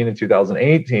 2015 and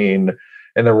 2018,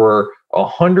 and there were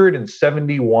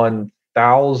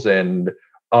 171,000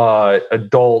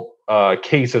 adult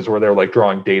cases where they're like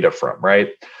drawing data from, right?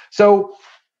 So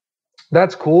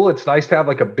that's cool. It's nice to have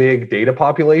like a big data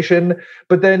population,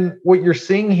 but then what you're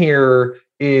seeing here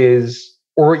is,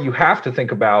 or what you have to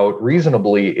think about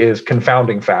reasonably, is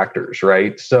confounding factors,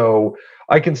 right? So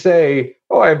I can say,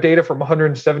 oh, I have data from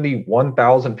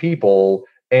 171,000 people,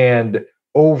 and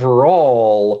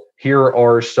overall, here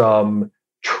are some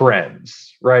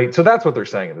trends, right? So that's what they're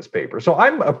saying in this paper. So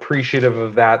I'm appreciative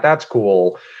of that. That's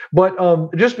cool. But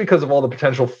just because of all the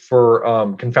potential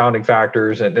for confounding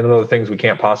factors and other things we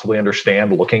can't possibly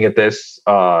understand looking at this,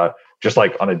 just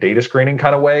like on a data screening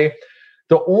kind of way,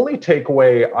 the only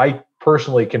takeaway I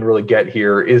personally can really get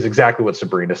here is exactly what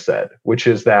Sabrina said, which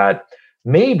is that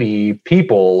maybe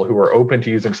people who are open to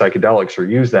using psychedelics or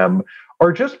use them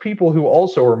are just people who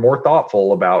also are more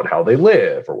thoughtful about how they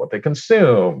live or what they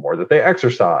consume or that they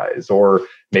exercise, or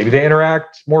maybe they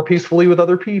interact more peacefully with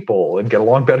other people and get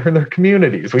along better in their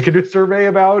communities. We could do a survey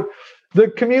about the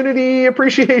community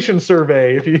appreciation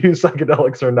survey if you use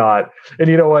psychedelics or not. And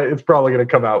you know what? It's probably going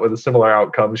to come out with a similar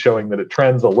outcome showing that it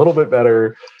trends a little bit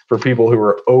better for people who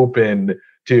are open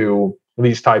to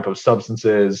these type of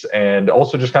substances and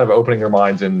also just kind of opening their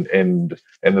minds in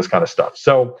this kind of stuff.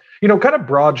 So, you know, kind of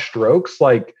broad strokes,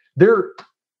 like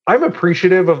I'm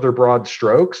appreciative of their broad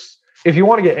strokes. If you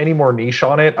want to get any more niche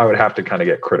on it, I would have to kind of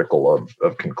get critical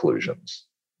of conclusions.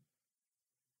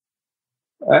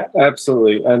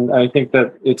 Absolutely. And I think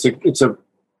that it's a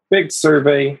big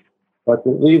survey, but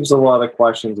it leaves a lot of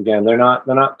questions. Again, they're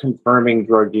not confirming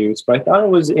drug use, but I thought it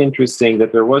was interesting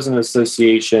that there was an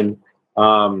association,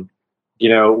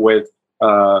 with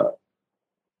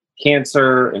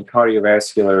cancer and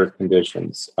cardiovascular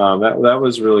conditions. That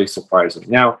was really surprising.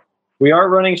 Now, we are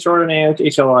running short on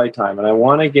HLI time, and I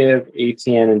want to give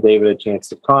ATN and David a chance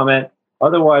to comment.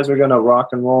 Otherwise, we're going to rock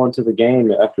and roll into the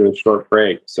game after a short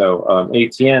break. So,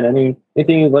 ATN,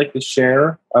 anything you'd like to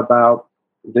share about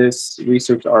this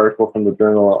research article from the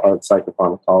Journal of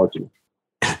Psychopharmacology?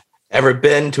 Ever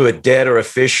been to a dead or a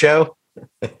fish show?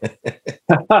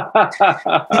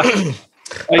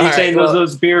 Are you saying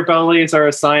those beer bellies are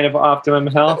a sign of optimum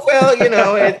health? Well,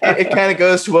 it kind of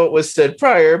goes to what was said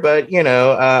prior, but,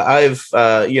 I've,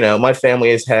 my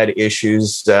family has had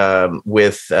issues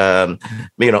with,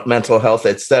 mental health,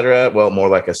 et cetera. Well, more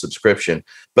like a subscription.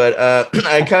 But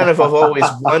I kind of have always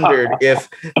wondered if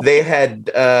they had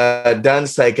done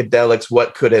psychedelics,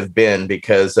 what could have been,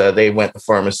 because they went the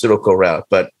pharmaceutical route.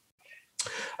 But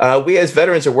we as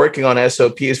veterans are working on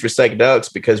SOPs for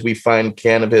psychedelics because we find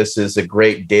cannabis is a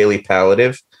great daily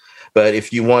palliative. But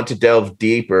if you want to delve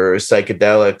deeper,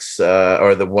 psychedelics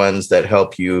are the ones that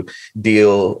help you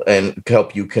deal and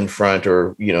help you confront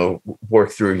or,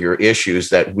 work through your issues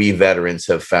that we veterans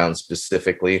have found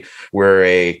specifically. We're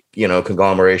a,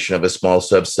 conglomeration of a small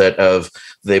subset of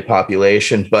the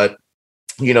population. But,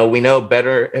 we know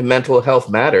better and mental health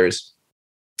matters.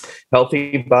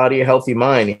 Healthy body, healthy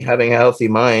mind. Having a healthy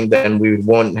mind, then we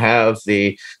won't have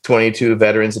the 22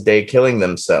 veterans a day killing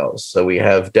themselves. So we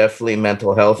have definitely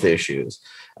mental health issues.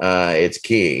 It's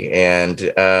key.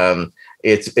 And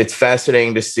it's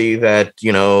fascinating to see that,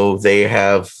 they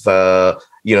have,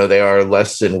 they are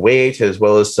less in weight, as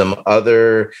well as some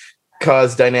other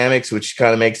cause dynamics, which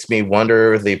kind of makes me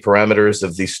wonder the parameters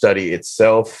of the study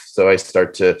itself. So I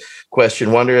start to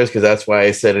question wonders, because that's why I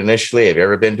said initially, have you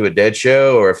ever been to a dead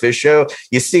show or a fish show?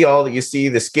 You see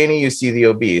the skinny, you see the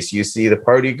obese, you see the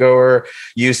party goer,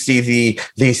 you see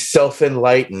the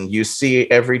self-enlightened, you see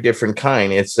every different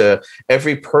kind. It's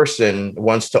every person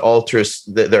wants to alter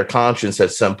their conscience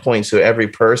at some point. So every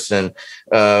person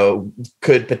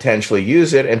could potentially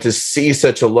use it, and to see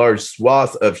such a large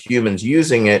swath of humans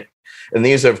using it. And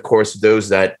these are, of course, those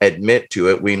that admit to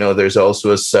it. We know there's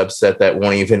also a subset that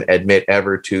won't even admit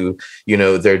ever to,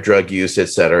 their drug use, et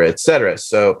cetera, et cetera.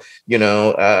 So,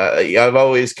 I've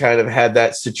always kind of had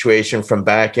that situation from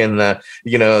back in the,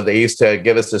 they used to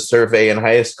give us a survey in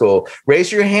high school. Raise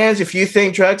your hands if you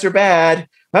think drugs are bad.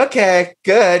 Okay,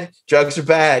 good. Drugs are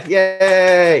bad.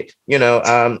 Yay.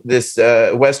 This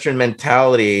Western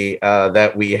mentality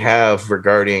that we have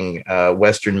regarding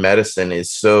Western medicine is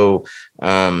so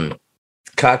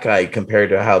cockeyed compared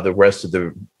to how the rest of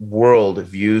the world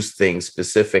views things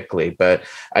specifically. But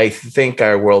I think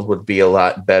our world would be a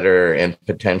lot better and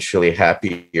potentially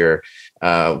happier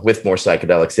with more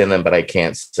psychedelics in them. But I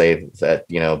can't say that,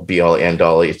 be all end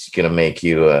all. It's going to make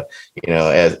you, you're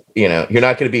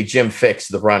not going to be Jim Fix,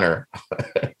 the runner,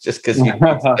 just because you use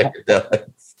psychedelics.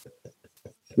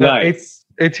 Nice.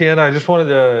 Etienne, I just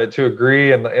wanted to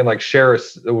agree and like share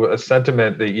a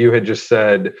sentiment that you had just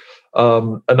said.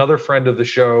 Another friend of the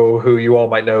show who you all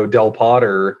might know, Del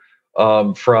Potter,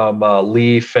 from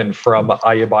Leaf and from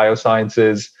Aya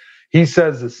Biosciences, he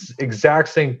says this exact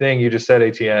same thing you just said,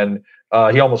 Etienne.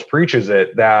 He almost preaches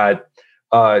it, that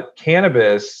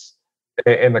cannabis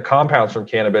and the compounds from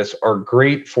cannabis are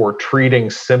great for treating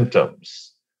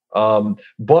symptoms.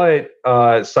 But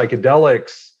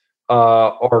psychedelics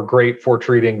are great for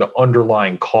treating the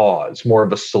underlying cause, more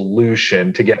of a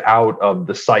solution to get out of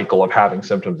the cycle of having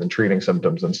symptoms and treating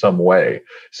symptoms in some way.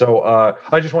 So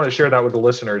I just want to share that with the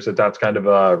listeners, that's kind of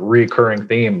a recurring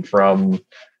theme from,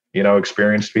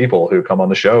 experienced people who come on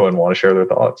the show and want to share their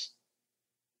thoughts.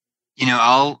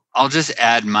 I'll just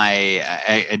add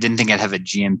I didn't think I'd have a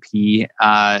GMP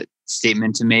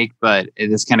statement to make, but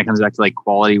this kind of comes back to like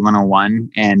quality 101.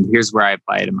 And here's where I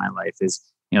apply it in my life is,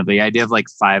 the idea of like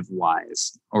 5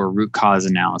 whys or root cause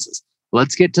analysis.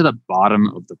 Let's get to the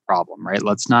bottom of the problem, right?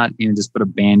 Let's not, just put a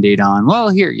Band-Aid on. Well,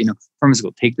 here,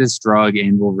 pharmaceutical, take this drug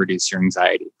and we'll reduce your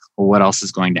anxiety. Well, what else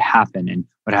is going to happen? And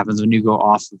what happens when you go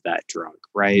off of that drug,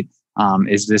 right?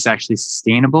 Is this actually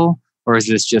sustainable, or is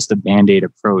this just a Band-Aid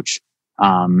approach,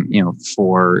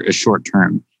 for a short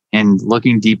term? And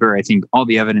looking deeper, I think all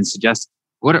the evidence suggests,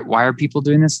 why are people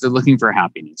doing this? They're looking for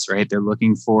happiness, right? They're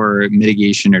looking for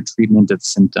mitigation or treatment of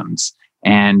symptoms.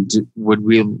 And would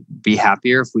we be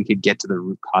happier if we could get to the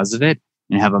root cause of it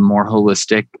and have a more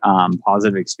holistic,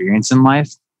 positive experience in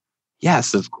life?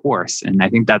 Yes, of course. And I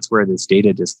think that's where this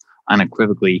data just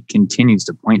unequivocally continues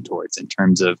to point towards, in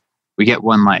terms of, we get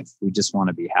one life. We just want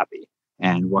to be happy.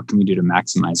 And what can we do to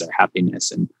maximize our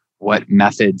happiness? And what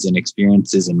methods and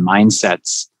experiences and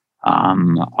mindsets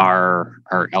are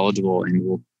eligible, and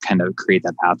will kind of create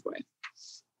that pathway.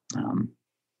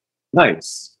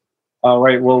 Nice. All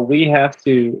right. Well, we have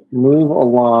to move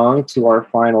along to our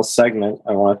final segment.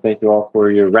 I want to thank you all for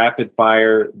your rapid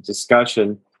fire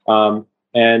discussion.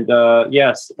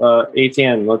 Yes,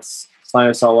 Etienne, let's sign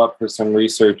us all up for some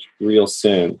research real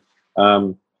soon.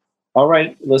 All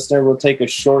right, listener, we'll take a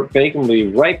short break and we'll be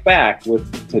right back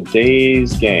with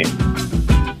today's game.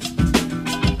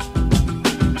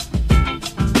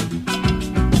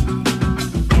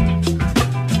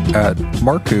 At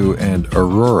Marku and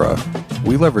Aurora,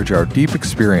 we leverage our deep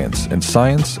experience in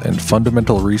science and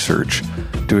fundamental research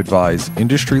to advise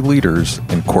industry leaders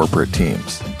and corporate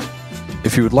teams.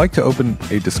 If you would like to open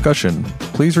a discussion,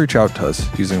 please reach out to us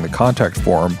using the contact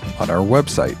form on our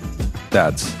website.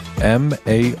 That's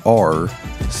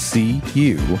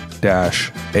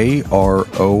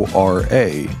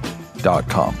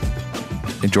marcu-aurora.com.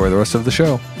 Enjoy the rest of the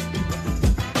show.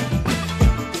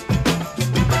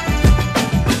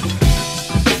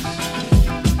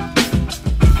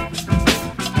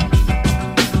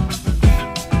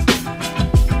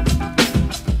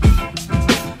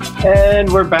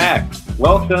 And we're back.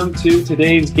 Welcome to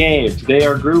today's game. Today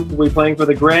our group will be playing for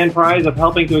the grand prize of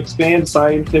helping to expand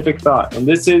scientific thought. And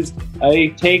this is a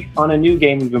take on a new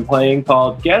game we've been playing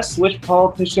called Guess Which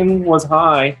Politician Was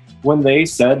High When They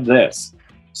Said This.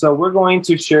 So we're going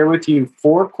to share with you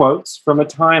 4 quotes from a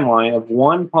timeline of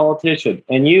one politician.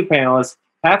 And you, panelists,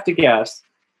 have to guess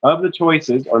of the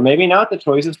choices, or maybe not the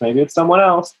choices, maybe it's someone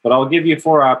else, but I'll give you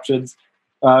 4 options.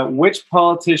 Which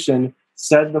politician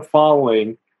said the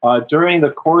following during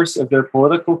the course of their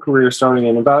political career starting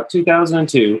in about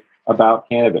 2002 about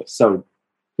cannabis. So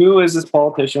who is this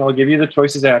politician? I'll give you the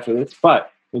choices after this.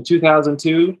 But in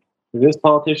 2002, this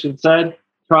politician said,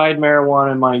 tried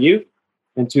marijuana in my youth.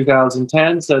 In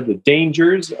 2010, said the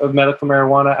dangers of medical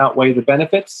marijuana outweigh the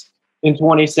benefits. In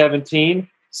 2017,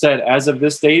 said, as of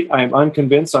this date, I am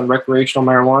unconvinced on recreational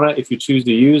marijuana. If you choose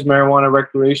to use marijuana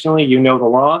recreationally, you know the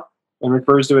law, and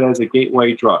refers to it as a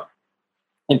gateway drug.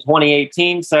 In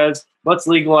 2018 says, let's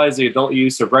legalize the adult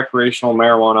use of recreational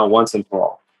marijuana once and for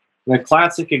all. And a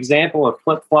classic example of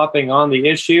flip-flopping on the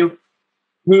issue,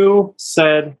 who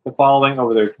said the following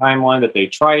over their timeline, that they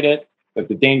tried it, that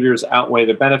the dangers outweigh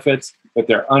the benefits, that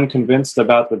they're unconvinced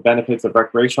about the benefits of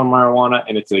recreational marijuana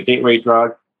and it's a gateway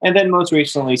drug, and then most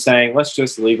recently saying, let's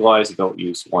just legalize adult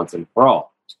use once and for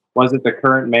all. Was it the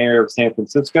current mayor of San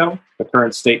Francisco, the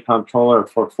current state comptroller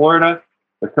for Florida,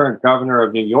 the current governor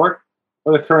of New York,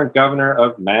 or the current governor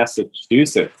of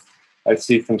Massachusetts? I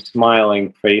see some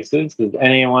smiling faces. Does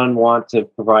anyone want to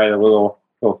provide a little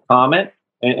comment?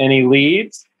 Any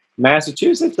leads?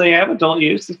 Massachusetts, they have adult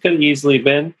use. This could have easily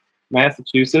been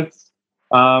Massachusetts.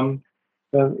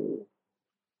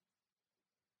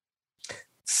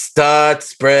 Start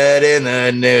spreading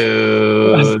the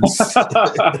news.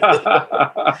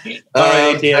 All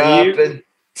right, I'm dropping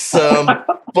some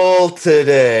bull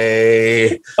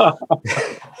today.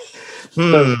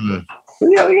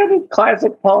 Yeah, we got these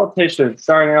classic politicians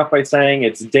starting off by saying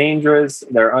it's dangerous.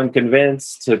 They're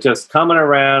unconvinced to just coming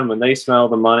around when they smell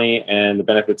the money and the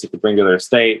benefits it could bring to their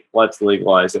state. Let's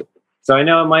legalize it. So I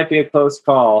know it might be a close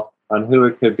call on who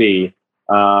it could be.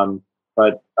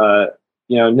 But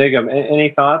Nigam, any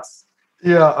thoughts?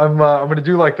 Yeah, I'm going to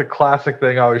do like the classic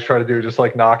thing I always try to do, just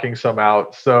like knocking some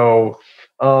out. So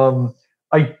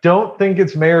I don't think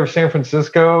it's mayor of San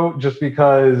Francisco, just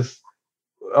because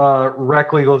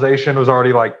rec legalization was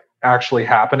already like actually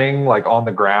happening like on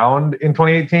the ground in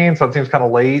 2018. So it seems kind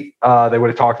of late. They would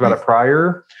have talked about it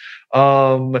prior.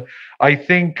 I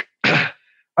think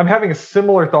I'm having a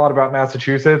similar thought about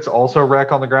Massachusetts. Also,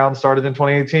 rec on the ground started in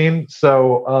 2018.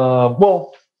 So,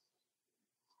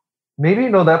 maybe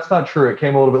no, that's not true. It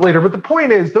came a little bit later. But the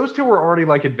point is, those two were already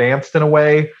like advanced in a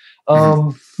way.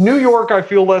 New York, I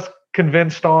feel less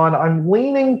convinced on. I'm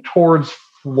leaning towards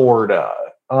Florida.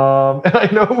 And I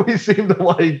know we seem to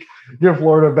like give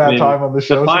Florida a bad time on the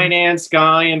show. The finance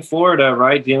guy in Florida,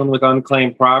 right? Dealing with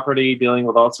unclaimed property, dealing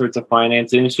with all sorts of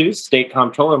finance issues. State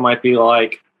comptroller might be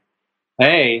like,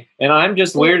 hey, and I'm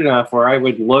just weird enough where I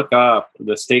would look up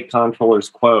the state comptroller's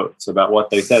quotes about what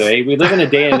they said. Hey, we live in a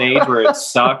day and age where it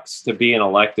sucks to be an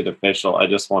elected official. I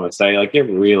just want to say, like, it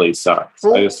really sucks.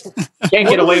 I just can't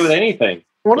get away with anything.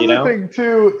 One of the things,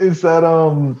 too, is that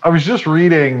I was just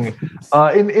reading,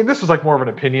 and this was like more of an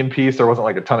opinion piece. There wasn't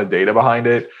like a ton of data behind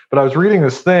it. But I was reading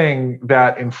this thing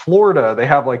that in Florida, they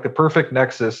have like the perfect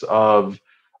nexus of,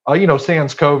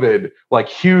 sans COVID, like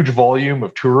huge volume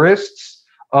of tourists.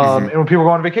 And when people go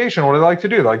on vacation, what do they like to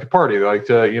do? They like to party. They like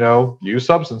to, use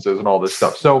substances and all this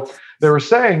stuff. So they were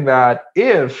saying that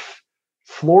if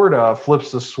Florida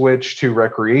flips the switch to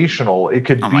recreational, it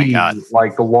could be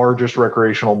like the largest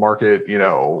recreational market,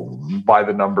 by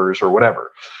the numbers or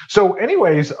whatever. So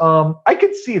anyways, I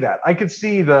could see that. I could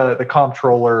see the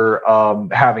comptroller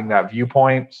having that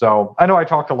viewpoint. So I know I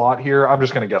talked a lot here. I'm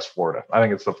just going to guess Florida. I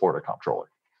think it's the Florida comptroller.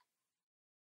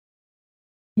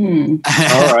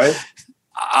 All right.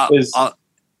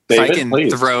 If I can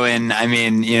throw in,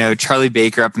 Charlie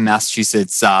Baker up in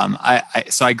Massachusetts. So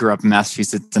I grew up in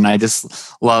Massachusetts, and I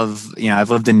just love, I've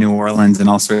lived in New Orleans and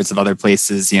all sorts of other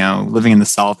places. Living in the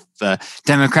South, the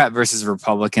Democrat versus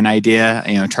Republican idea.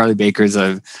 Charlie Baker's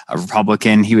a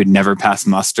Republican. He would never pass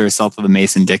muster south of the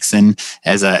Mason-Dixon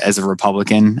as a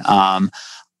Republican.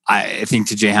 I think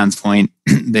to Jayhan's point,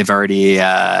 they've already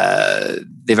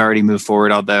moved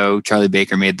forward. Although Charlie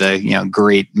Baker made the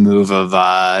great move of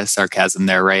sarcasm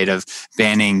there, right, of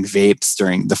banning vapes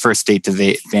during the first state to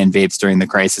ban vapes during the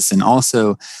crisis, and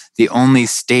also the only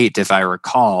state, if I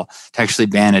recall, to actually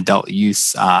ban adult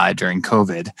use during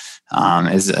COVID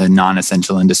as a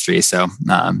non-essential industry. So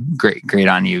great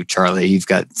on you, Charlie. You've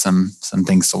got some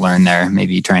things to learn there.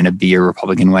 Maybe trying to be a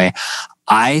Republican way.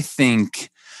 I think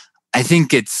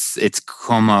it's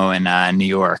Cuomo in New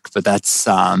York, but that's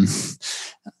that's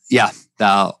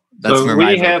so where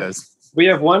my vote goes. We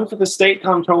have one for the state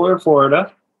comptroller of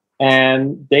Florida,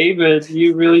 and David,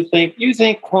 you think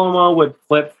Cuomo would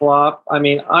flip flop? I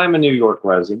mean, I'm a New York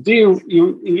resident. Do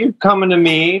you coming to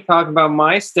me talking about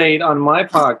my state on my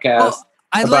podcast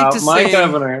my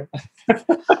governor?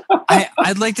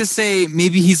 I'd like to say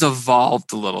maybe he's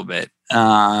evolved a little bit.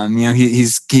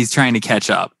 He's trying to catch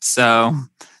up. So.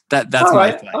 That's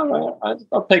my thing. All right.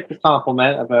 I'll take the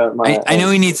compliment about my. I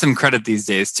know he needs some credit these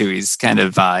days too. He's kind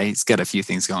of he's got a few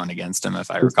things going against him,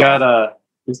 if I recall.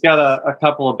 He's got a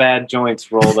couple of bad joints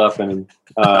rolled up in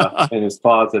his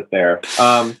closet there.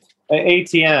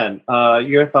 ATN,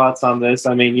 your thoughts on this?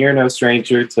 I mean, you're no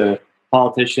stranger to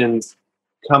politicians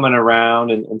coming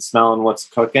around and smelling what's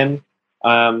cooking.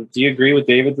 Do you agree with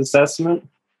David's assessment?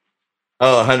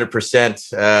 Oh,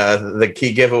 100%. The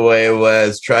key giveaway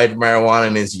was tried marijuana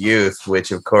in his youth,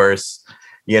 which, of course,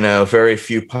 very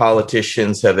few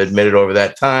politicians have admitted over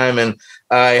that time. And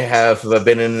I have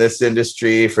been in this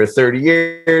industry for 30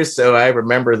 years, so I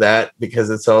remember that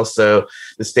because it's also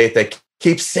the state that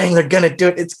keep saying they're going to do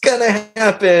it. It's going to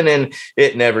happen. And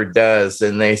it never does.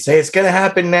 And they say it's going to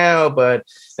happen now, but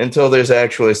until there's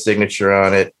actually a signature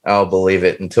on it, I'll believe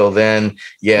it. Until then,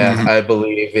 I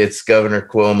believe it's Governor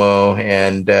Cuomo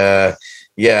and, or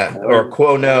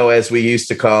Cuomo, as we used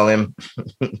to call him.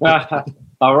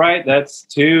 All right. That's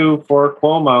 2 for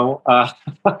Cuomo.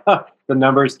 The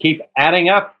numbers keep adding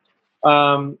up.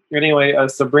 Anyway,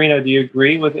 Sabrina, do you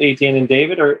agree with Etienne and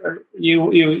David, or are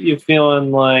you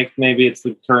feeling like maybe it's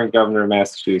the current governor of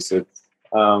Massachusetts?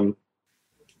 No,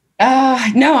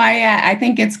 I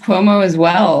think it's Cuomo as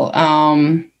well.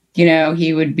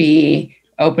 He would be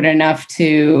open enough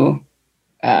to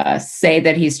say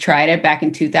that he's tried it back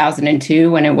in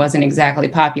 2002 when it wasn't exactly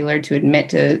popular to admit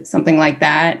to something like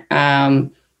that.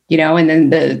 And then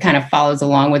the kind of follows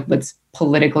along with what's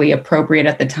politically appropriate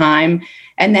at the time.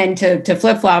 And then to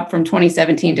flip-flop from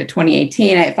 2017 to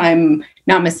 2018, if I'm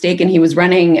not mistaken, he was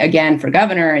running again for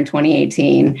governor in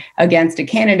 2018 against a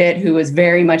candidate who was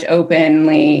very much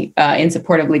openly in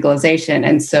support of legalization.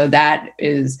 And so that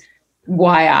is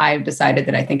why I've decided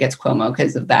that I think it's Cuomo,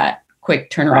 because of that quick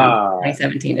turnaround from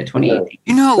 2017 to 2018.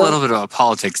 You know a little bit about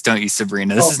politics, don't you,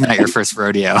 Sabrina? This is not your first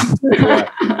rodeo.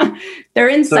 They're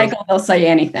in cycle, they'll say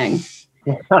anything.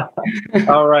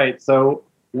 All right. So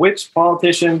which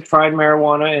politician tried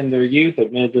marijuana in their youth,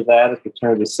 admitted to that at the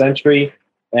turn of the century,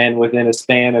 and within a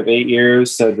span of 8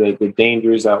 years said that the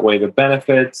dangers outweigh the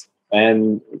benefits,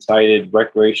 and cited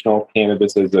recreational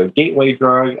cannabis as a gateway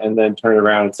drug, and then turned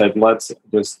around and said, let's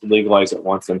just legalize it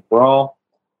once and for all?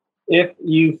 If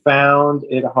you found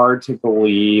it hard to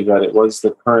believe that it was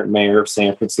the current mayor of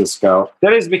San Francisco,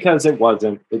 that is because it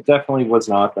wasn't. It definitely was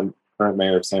not the current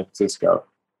mayor of San Francisco.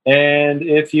 And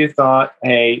if you thought,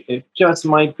 hey, it just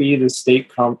might be the state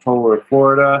comptroller of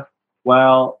Florida,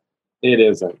 well, it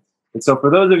isn't. And so for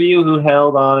those of you who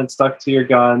held on and stuck to your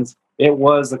guns, it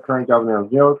was the current governor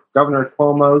of New York. Governor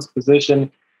Cuomo's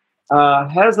position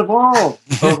has evolved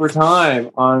over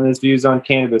time on his views on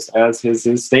cannabis as his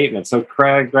statement. So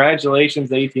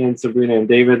congratulations, Etienne, Sabrina, and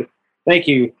David. Thank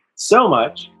you so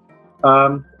much.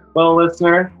 Well,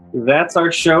 listener, that's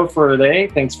our show for today.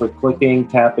 Thanks for clicking,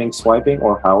 tapping, swiping,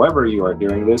 or however you are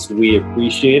doing this. We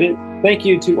appreciate it. Thank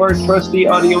you to our trusty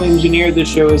audio engineer. This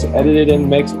show is edited and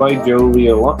mixed by Joe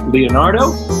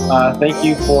Leonardo. Thank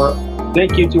you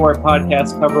to our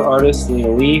podcast cover artist,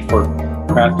 Lena Lee, for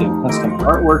crafting custom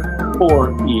artwork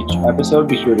for each episode.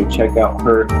 Be sure to check out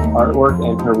her artwork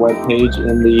and her webpage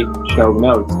in the show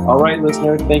notes. All right,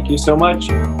 listener, thank you so much.